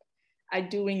that are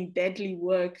doing deadly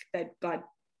work that got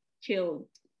killed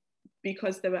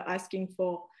because they were asking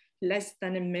for less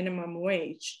than a minimum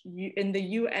wage. In the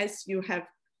US, you have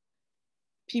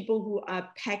people who are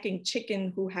packing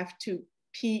chicken who have to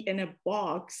pee in a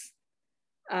box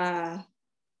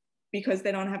because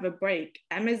they don't have a break.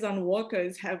 Amazon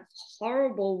workers have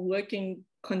horrible working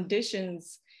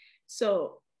conditions.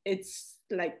 So it's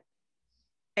like,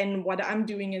 and what I'm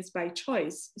doing is by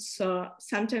choice. So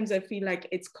sometimes I feel like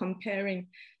it's comparing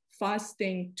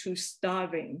fasting to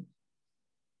starving.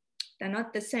 They're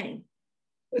not the same.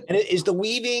 And is the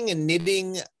weaving and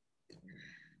knitting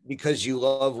because you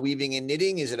love weaving and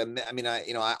knitting? Is it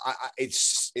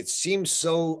it seems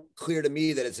so clear to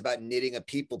me that it's about knitting a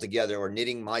people together or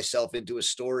knitting myself into a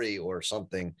story or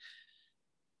something.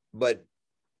 But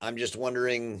I'm just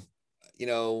wondering,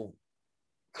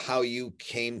 how you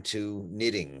came to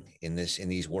knitting in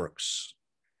these works.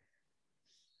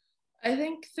 I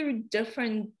think through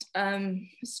different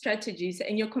strategies,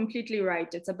 and you're completely right.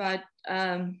 It's about,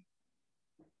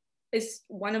 it's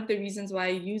one of the reasons why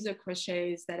I use a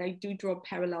crochet is that I do draw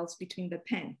parallels between the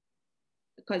pen,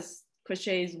 because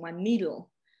crochet is one needle.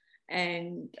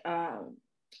 And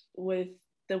with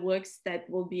the works that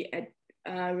will be at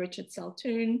Richard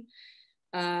Saltoun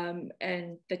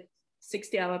and the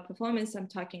 60-hour performance I'm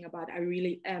talking about, I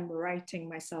really am writing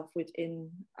myself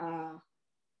within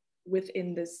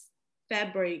this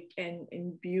fabric and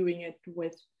imbuing it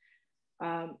with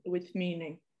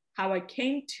meaning. How I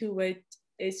came to it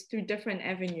is through different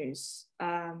avenues.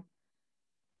 I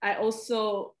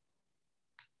also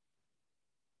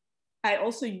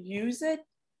use it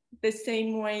the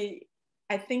same way.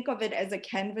 I think of it as a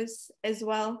canvas as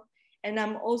well. And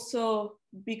I'm also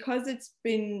because it's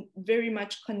been very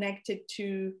much connected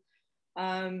to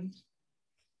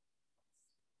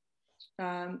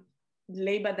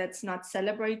labor that's not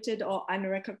celebrated or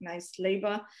unrecognized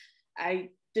labor, I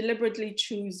deliberately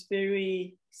choose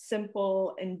very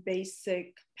simple and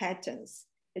basic patterns.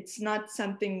 It's not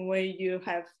something where you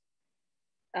have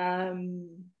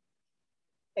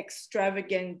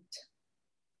extravagant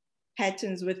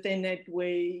patterns within it where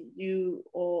you,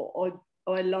 or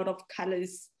a lot of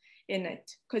colors in it,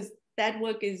 because that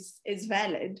work is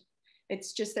valid.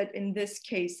 It's just that in this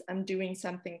case, I'm doing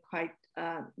something quite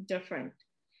different.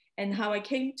 And how I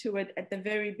came to it at the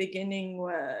very beginning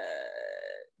was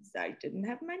I didn't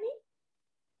have money.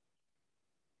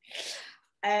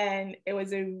 And it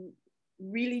was a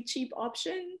really cheap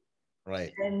option.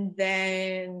 Right. And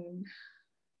then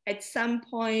at some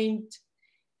point,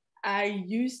 I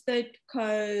used it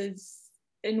because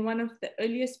in one of the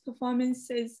earliest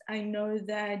performances, I know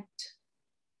that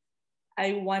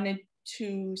I wanted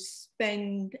to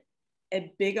spend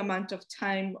a big amount of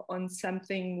time on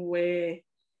something where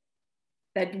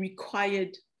that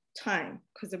required time,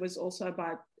 because it was also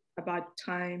about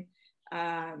time,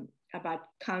 about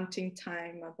counting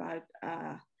time, about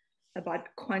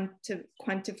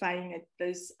quantifying it.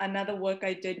 There's another work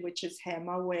I did, which is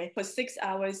Hammer, where for 6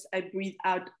 hours I breathe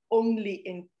out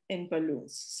only in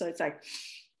balloons. So it's like,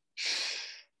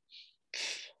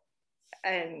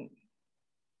 and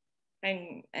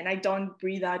I don't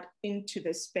breathe out into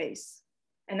the space.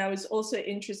 And I was also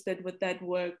interested with that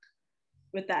work,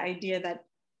 with the idea that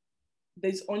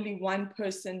there's only one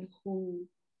person who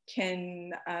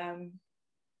can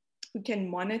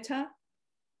monitor.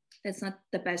 That's not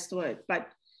the best word,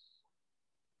 but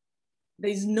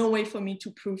there's no way for me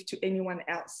to prove to anyone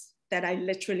else that I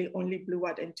literally only blew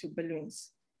out into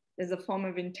balloons. There's a form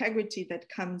of integrity that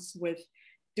comes with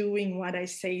doing what I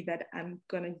say that I'm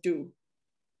gonna do.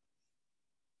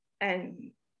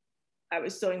 And I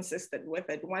was so insistent with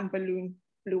it. One balloon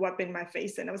blew up in my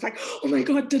face and I was like, oh my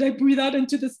God, did I breathe out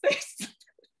into the space?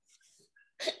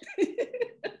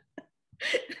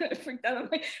 I freaked out. I'm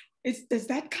like, does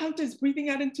that count as breathing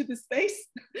out into the space?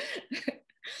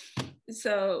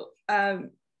 So,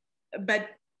 but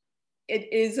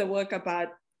it is a work about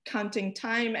counting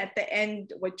time. At the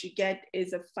end, what you get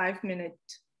is a 5-minute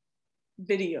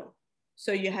video.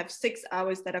 So you have 6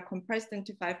 hours that are compressed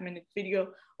into 5-minute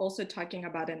video, also talking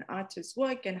about an artist's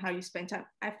work and how you spend time.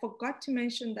 I forgot to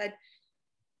mention that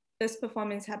this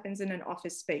performance happens in an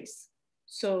office space.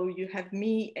 So you have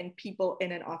me and people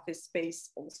in an office space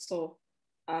also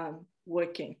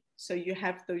working. So you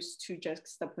have those two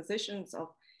juxtapositions of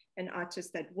an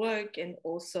artist at work and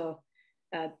also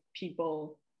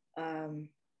people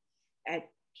at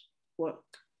work.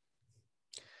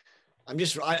 I'm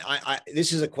just,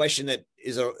 this is a question that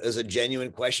is a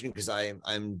genuine question because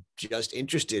I'm just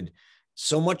interested.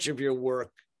 So much of your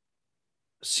work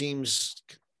seems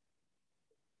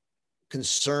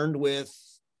concerned with,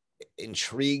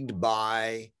 intrigued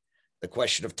by the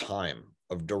question of time,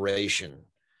 of duration.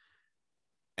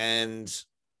 And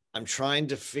I'm trying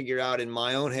to figure out in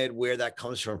my own head where that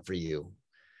comes from for you.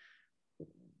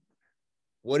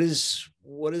 Why is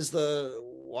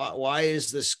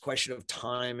this question of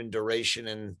time and duration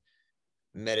and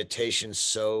meditation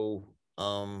so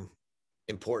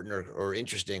important or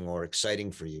interesting or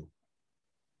exciting for you?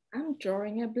 I'm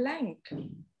drawing a blank.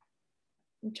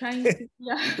 I'm trying to,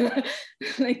 yeah,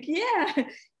 like, yeah,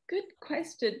 good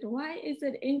question. Why is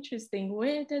it interesting?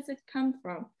 Where does it come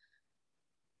from?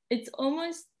 It's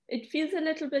almost, it feels a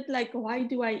little bit like, why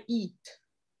do I eat?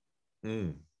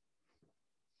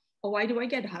 Or why do I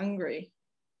get hungry?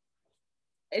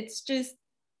 It's just,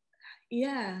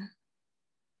 yeah.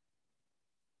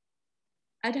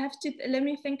 I'd have to, let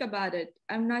me think about it.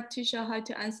 I'm not too sure how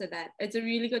to answer that. It's a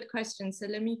really good question, so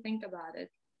let me think about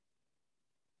it.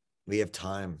 We have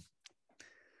time.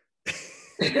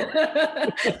 Let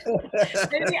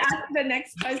me ask the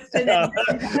next question and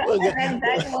then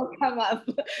that will come up.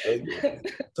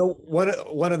 So one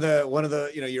of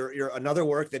the your another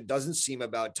work that doesn't seem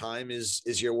about time is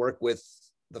your work with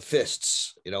the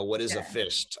fists. What is a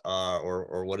fist,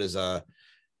 or what is a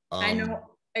I know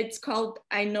it's called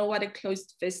I know what a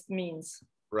closed fist means.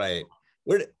 Right.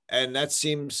 And that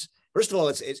seems, first of all,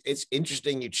 it's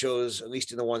interesting you chose, at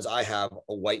least in the ones I have,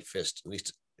 a white fist, at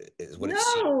least is what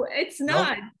it's. No, it's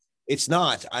not. No, it's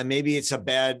not. Maybe it's a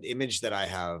bad image that I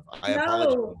have. I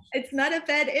apologize. No, it's not a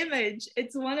bad image.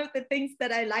 It's one of the things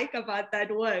that I like about that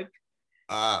work.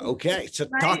 Okay, so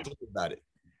talk to me about it.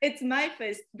 It's my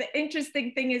fist. The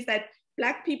interesting thing is that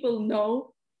Black people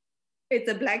know it's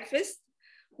a Black fist,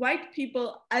 white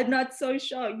people are not so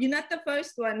sure. You're not the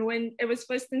first one. When it was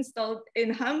first installed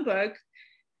in Hamburg,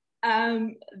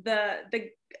 the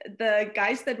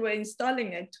guys that were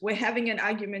installing it were having an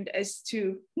argument as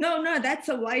to, no, that's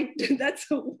a white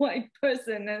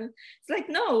person. And it's like,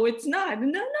 no, it's not.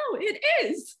 No, it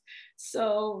is.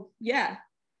 So yeah,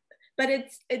 but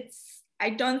I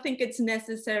don't think it's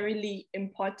necessarily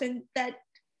important that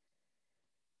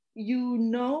you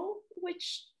know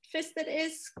which fist it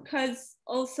is, because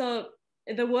also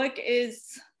the work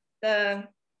is the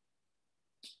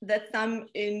thumb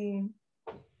in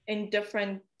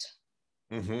different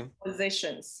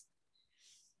positions,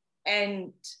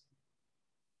 and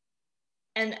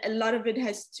a lot of it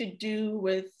has to do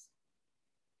with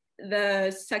the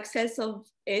success of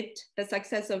it. The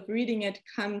success of reading it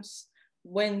comes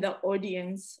when the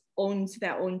audience owns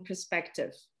their own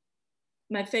perspective.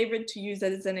 My favorite to use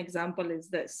as an example is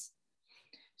this.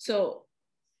 So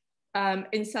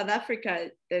in South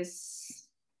Africa, this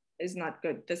is not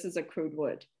good. This is a crude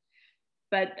word.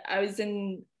 But I was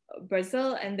in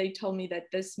Brazil and they told me that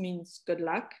this means good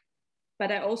luck.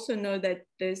 But I also know that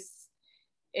this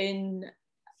in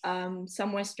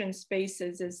some Western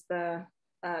spaces is the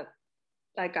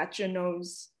I got your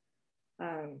nose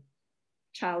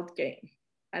child game.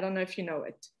 I don't know if you know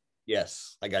it.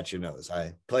 Yes, I got your nose.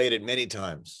 I played it many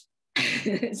times.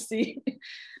 See?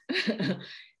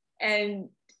 And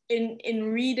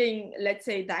in reading, let's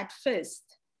say, that fist,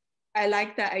 I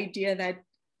like the idea that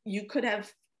you could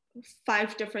have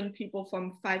 5 different people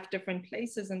from 5 different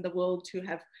places in the world who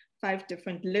have 5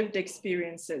 different lived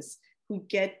experiences, who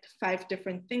get 5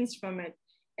 different things from it.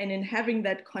 And in having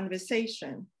that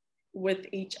conversation with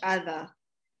each other,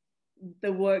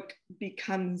 the work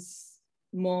becomes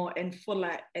more and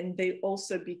fuller, and they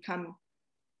also become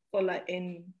fuller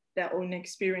in their own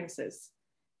experiences.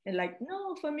 And like,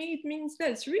 no, for me it means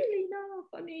this. Really, no,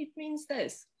 for me it means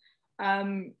this.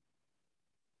 And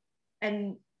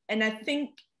I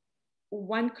think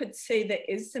one could say there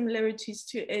is similarities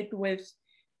to it with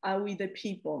Are We the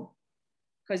People?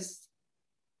 Because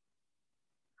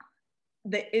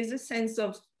there is a sense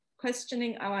of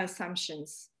questioning our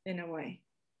assumptions in a way.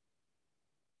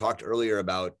 Talked earlier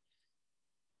about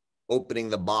opening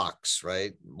the box,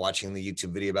 right? Watching the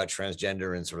YouTube video about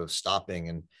transgender and sort of stopping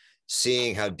and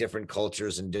seeing how different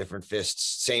cultures and different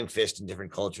fists, same fist in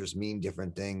different cultures, mean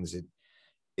different things.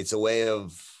 It's a way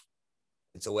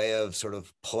of sort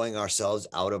of pulling ourselves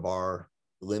out of our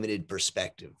limited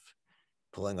perspective,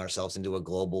 pulling ourselves into a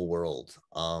global world.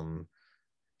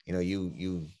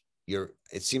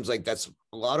 It seems like that's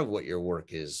a lot of what your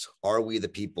work is. Are we the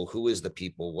people? Who is the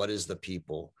people? What is the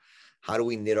people? How do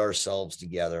we knit ourselves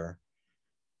together?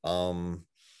 I'm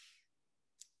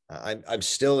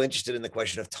still interested in the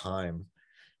question of time,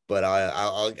 but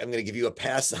I'm going to give you a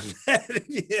pass on that.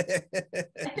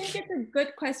 I think it's a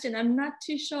good question. I'm not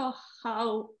too sure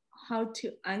how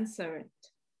to answer it.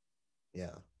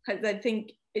 Yeah, because I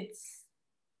think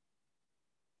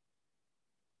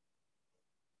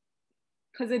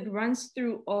because it runs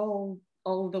through all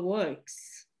the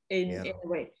works in a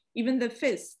way. Even the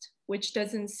fist, which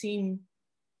doesn't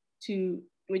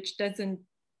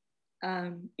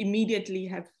immediately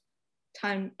have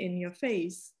time in your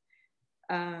face,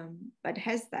 but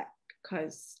has that,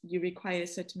 because you require a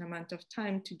certain amount of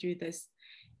time to do this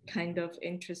kind of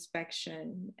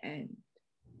introspection, and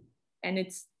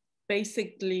it's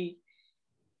basically,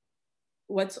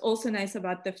 what's also nice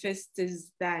about the fist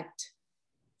is that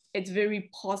it's very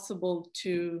possible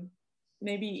to,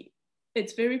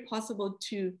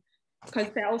 because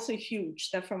they're also huge.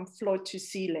 They're from floor to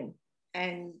ceiling.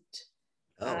 And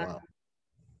wow.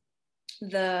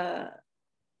 They're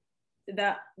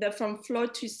from floor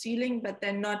to ceiling, but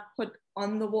they're not put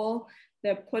on the wall.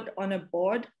 They're put on a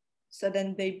board. So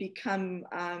then they become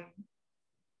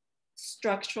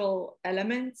structural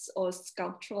elements or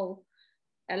sculptural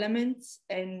elements,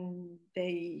 and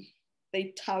they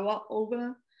tower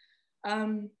over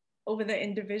the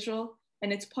individual,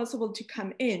 and it's possible to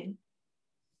come in.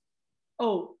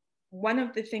 Oh, one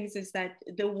of the things is that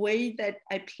the way that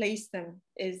I place them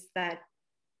is that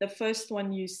the first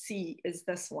one you see is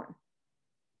this one.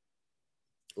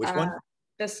 Which one?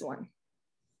 This one.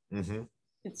 Mm-hmm.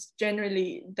 It's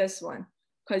generally this one,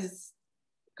 because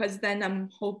then I'm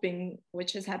hoping,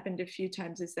 which has happened a few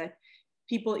times, is that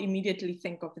people immediately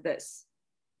think of this,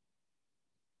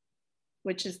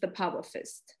 which is the power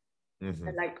fist. Mm-hmm.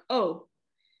 They're like, oh,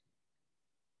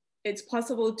 it's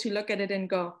possible to look at it and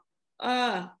go,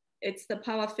 it's the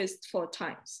power fist 4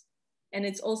 times. And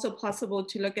it's also possible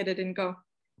to look at it and go,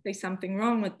 there's something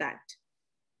wrong with that.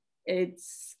 And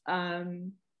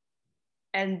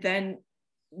then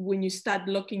when you start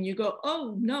looking, you go,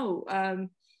 oh no.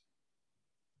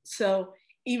 So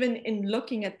even in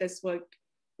looking at this work,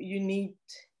 you need,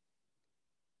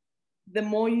 the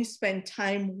more you spend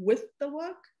time with the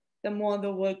work, the more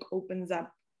the work opens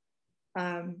up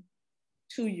to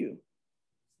you,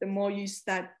 the more you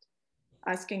start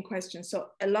asking questions. So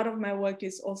a lot of my work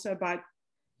is also about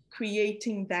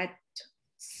creating that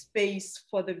space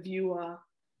for the viewer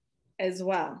as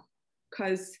well.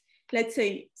 Because let's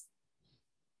say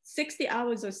 60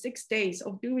 hours or 6 days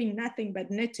of doing nothing but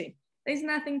knitting, there's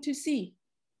nothing to see.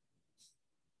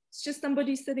 It's just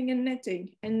somebody sitting and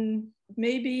knitting. And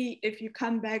maybe if you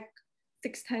come back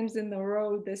 6 times in a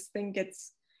row, this thing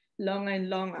gets longer and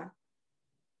longer.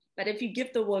 But if you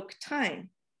give the work time,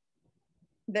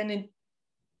 then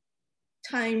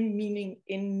time meaning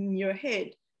in your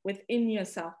head, within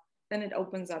yourself, then it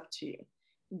opens up to you.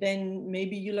 Then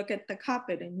maybe you look at the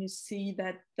carpet and you see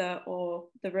that or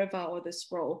the river or the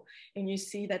scroll, and you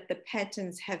see that the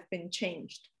patterns have been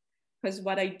changed. Because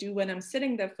what I do when I'm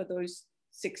sitting there for those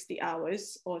 60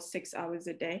 hours or 6 hours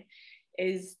a day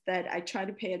is that I try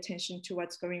to pay attention to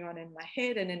what's going on in my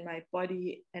head and in my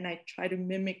body, and I try to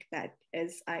mimic that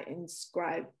as I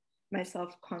inscribe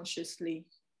myself consciously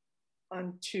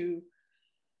onto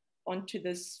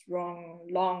this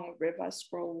long river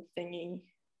scroll thingy.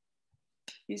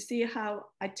 You see how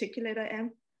articulate I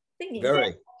am? Thingy.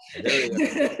 Very.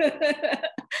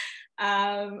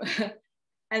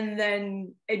 And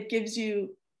then it gives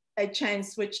you a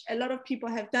chance, which a lot of people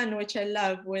have done, which I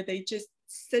love, where they just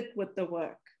sit with the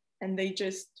work and they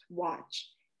just watch.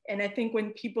 And I think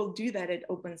when people do that, it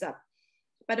opens up.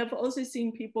 But I've also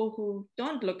seen people who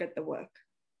don't look at the work,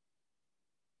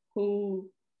 who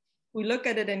look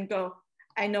at it and go,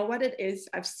 I know what it is,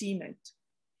 I've seen it.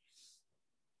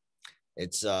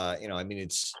 It's, I'm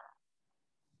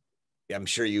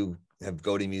sure you have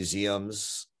go to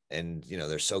museums and,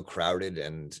 they're so crowded,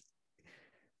 and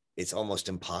it's almost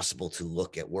impossible to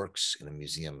look at works in a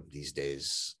museum these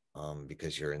days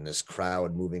because you're in this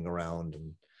crowd moving around.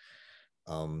 And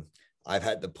I've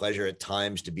had the pleasure at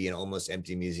times to be in almost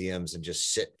empty museums and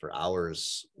just sit for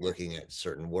hours looking at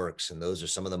certain works. And those are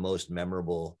some of the most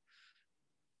memorable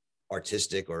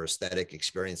artistic or aesthetic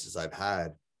experiences I've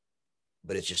had,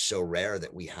 but it's just so rare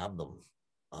that we have them.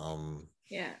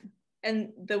 Yeah.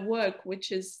 And the work,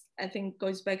 which is, I think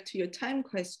goes back to your time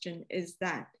question, is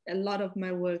that a lot of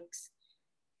my works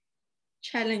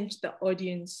challenge the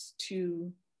audience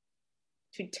to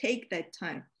take that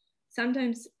time.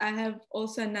 Sometimes I have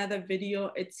also another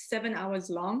video, it's 7 hours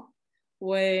long,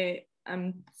 where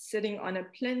I'm sitting on a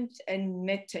plinth and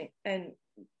knitting. And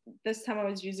this time I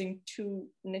was using 2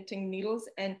 knitting needles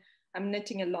and I'm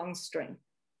knitting a long string.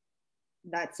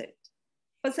 That's it.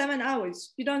 For 7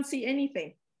 hours, you don't see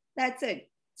anything. That's it.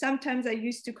 Sometimes I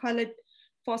used to call it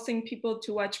forcing people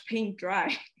to watch paint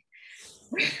dry.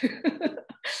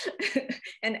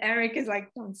 And Eric is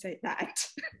like, don't say that.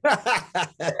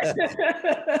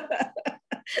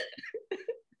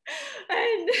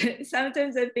 And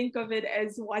sometimes I think of it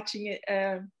as watching it,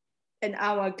 an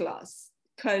hourglass,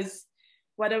 because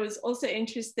what I was also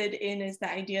interested in is the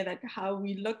idea that how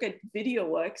we look at video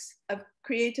works. I've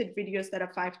created videos that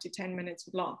are 5 to 10 minutes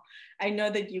long. I know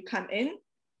that you come in,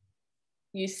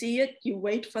 you see it, you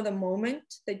wait for the moment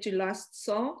that you last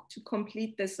saw to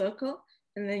complete the circle,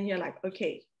 and then you're like,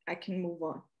 okay, I can move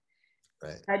on.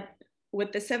 Right. But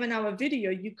with the 7 hour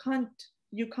video, you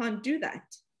can't do that.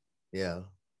 Yeah.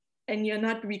 And you're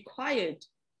not required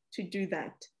to do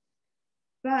that.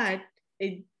 But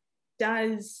it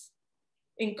does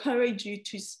encourage you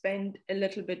to spend a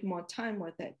little bit more time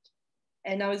with it.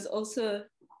 And I was also,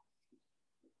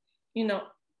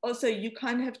 also you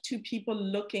can't have 2 people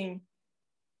looking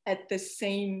at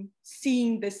seeing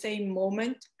the same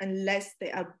moment unless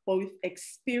they are both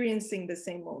experiencing the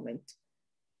same moment.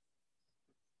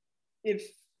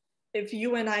 If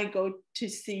you and I go to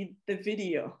see the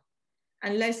video,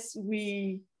 unless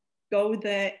we go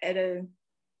there at a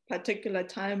particular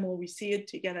time or we see it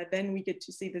together, then we get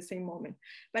to see the same moment.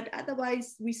 But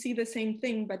otherwise we see the same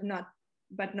thing, but not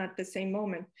the same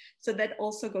moment. So that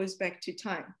also goes back to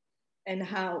time, and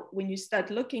how when you start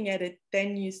looking at it,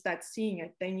 then you start seeing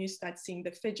it, then you start seeing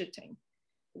the fidgeting,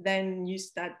 then you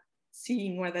start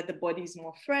seeing whether the body's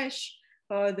more fresh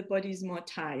or the body's more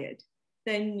tired.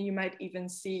 Then you might even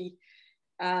see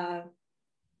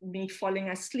me falling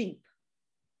asleep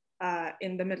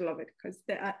in the middle of it, because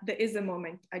there is a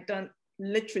moment I don't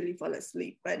literally fall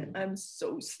asleep, but I'm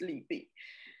so sleepy.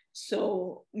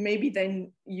 So maybe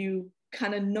then you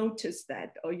kind of notice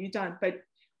that, or you don't. But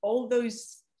all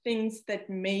those things that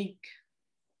make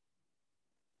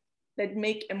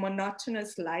a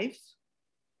monotonous life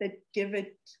that give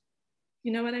it,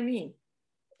 you know what I mean?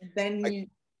 Then you.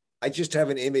 I just have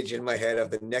an image in my head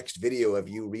of the next video of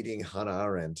you reading Hannah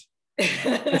Arendt. Yeah.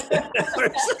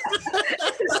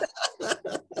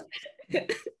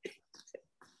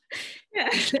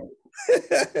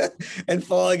 And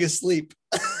falling asleep.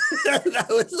 That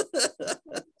was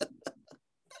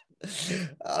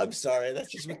I'm sorry,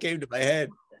 that's just what came to my head.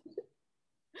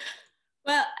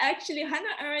 Well, actually,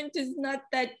 Hannah Arendt is not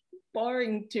that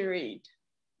boring to read.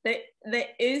 There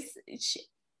is,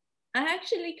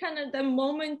 actually kind of the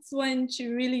moments when she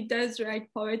really does write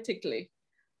poetically.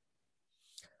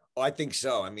 Oh, I think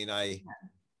so. I mean,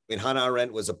 Hannah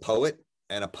Arendt was a poet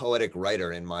and a poetic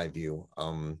writer, in my view.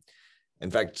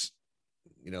 In fact,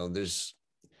 you know,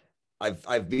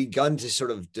 I've begun to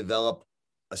sort of develop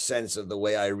a sense of the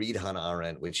way I read Hannah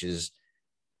Arendt, which is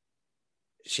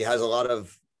she has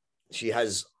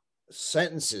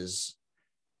sentences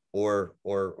or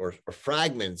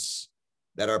fragments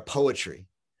that are poetry,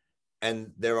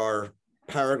 and there are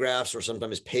paragraphs or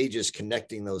sometimes pages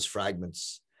connecting those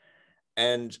fragments,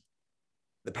 and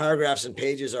the paragraphs and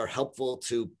pages are helpful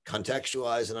to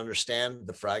contextualize and understand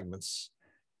the fragments,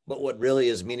 but what really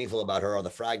is meaningful about her are the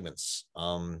fragments,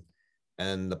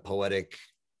 and the poetic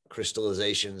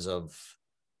crystallizations of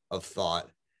thought.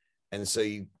 And so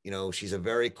you know, she's a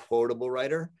very quotable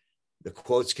writer. The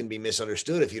quotes can be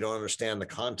misunderstood if you don't understand the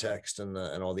context and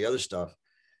all the other stuff.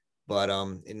 But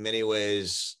in many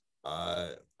ways,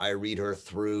 I read her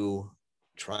through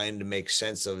trying to make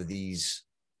sense of these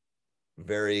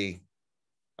very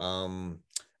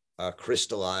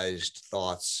crystallized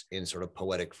thoughts in sort of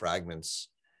poetic fragments.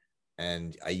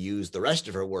 And I use the rest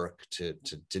of her work to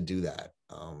do that.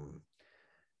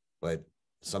 But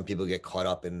some people get caught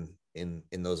up in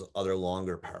those other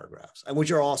longer paragraphs, and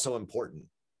which are also important.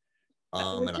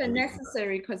 Which are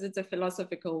necessary because it's a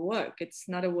philosophical work. It's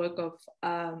not a work of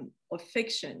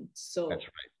fiction. So that's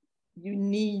right. You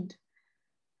need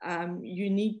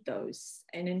those,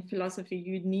 and in philosophy,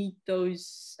 you need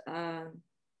those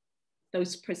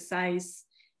precise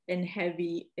and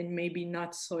heavy and maybe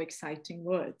not so exciting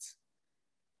words.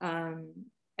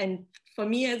 And for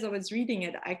me, as I was reading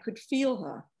it, I could feel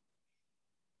her.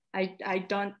 I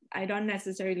don't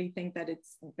necessarily think that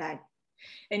it's that.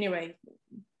 Anyway,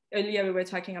 earlier we were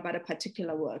talking about a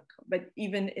particular work, but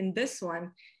even in this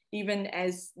one, even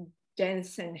as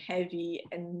dense and heavy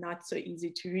and not so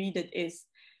easy to read it is,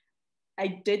 I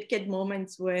did get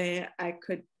moments where I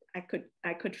could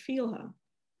feel her.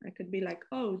 I could be like,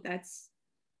 oh,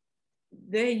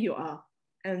 there you are.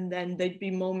 And then there'd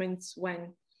be moments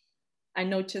when I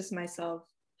noticed myself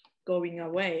going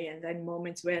away, and then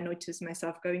moments where I noticed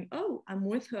myself going, oh, I'm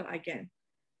with her again.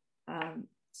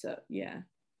 So yeah.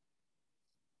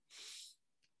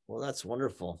 Well, that's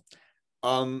wonderful.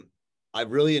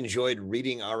 I've really enjoyed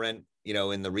reading Arendt, you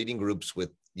know, in the reading groups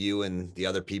with you and the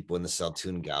other people in the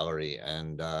Saltoun Gallery,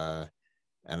 and I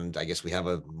guess we have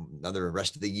another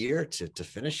rest of the year to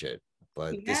finish it.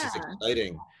 But yeah. This is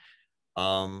exciting.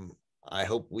 I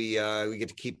hope we get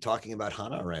to keep talking about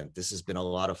Hannah Arendt. This has been a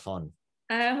lot of fun.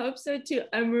 I hope so too.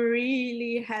 I'm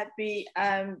really happy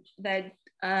that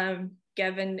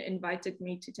Gavin invited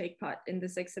me to take part in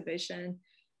this exhibition,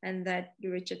 and that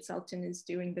Richard Saltoun is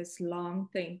doing this long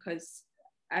thing, because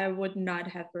I would not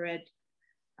have read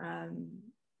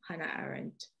Hannah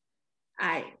Arendt.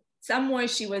 Somewhere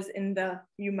she was in the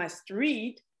you must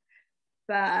read,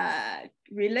 but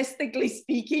realistically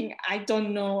speaking, I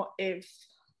don't know if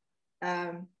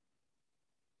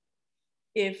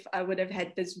I would have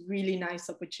had this really nice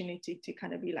opportunity to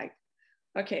kind of be like,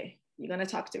 okay, you're gonna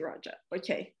talk to Roger.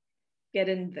 Okay, get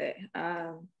in there.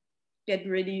 Get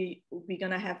ready. We're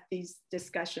gonna have these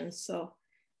discussions. So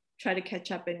try to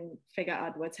catch up and figure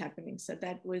out what's happening. So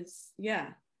that was, yeah,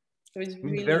 it was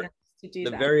really nice to do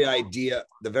that. The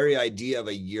very idea of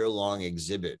a year-long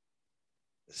exhibit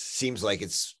seems like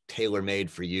it's tailor-made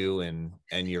for you and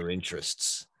your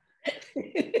interests.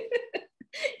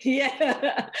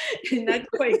 Yeah, not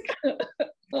quick.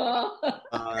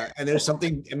 And there's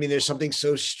something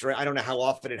so strange. I don't know how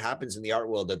often it happens in the art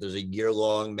world that there's a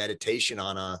year-long meditation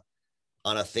on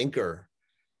a thinker.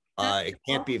 It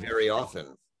can't be very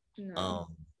often. No.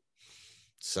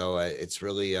 So it's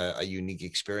really a unique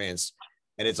experience,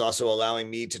 and it's also allowing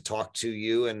me to talk to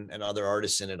you and other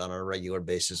artists in it on a regular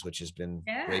basis, which has been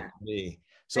great for me.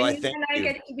 So I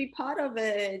get to be part of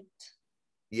it.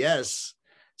 Yes.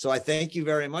 So I thank you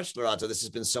very much, Lerato. This has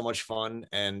been so much fun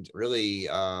and really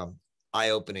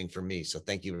eye-opening for me. So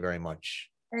thank you very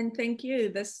much. And thank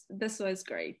you. This was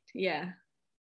great. Yeah.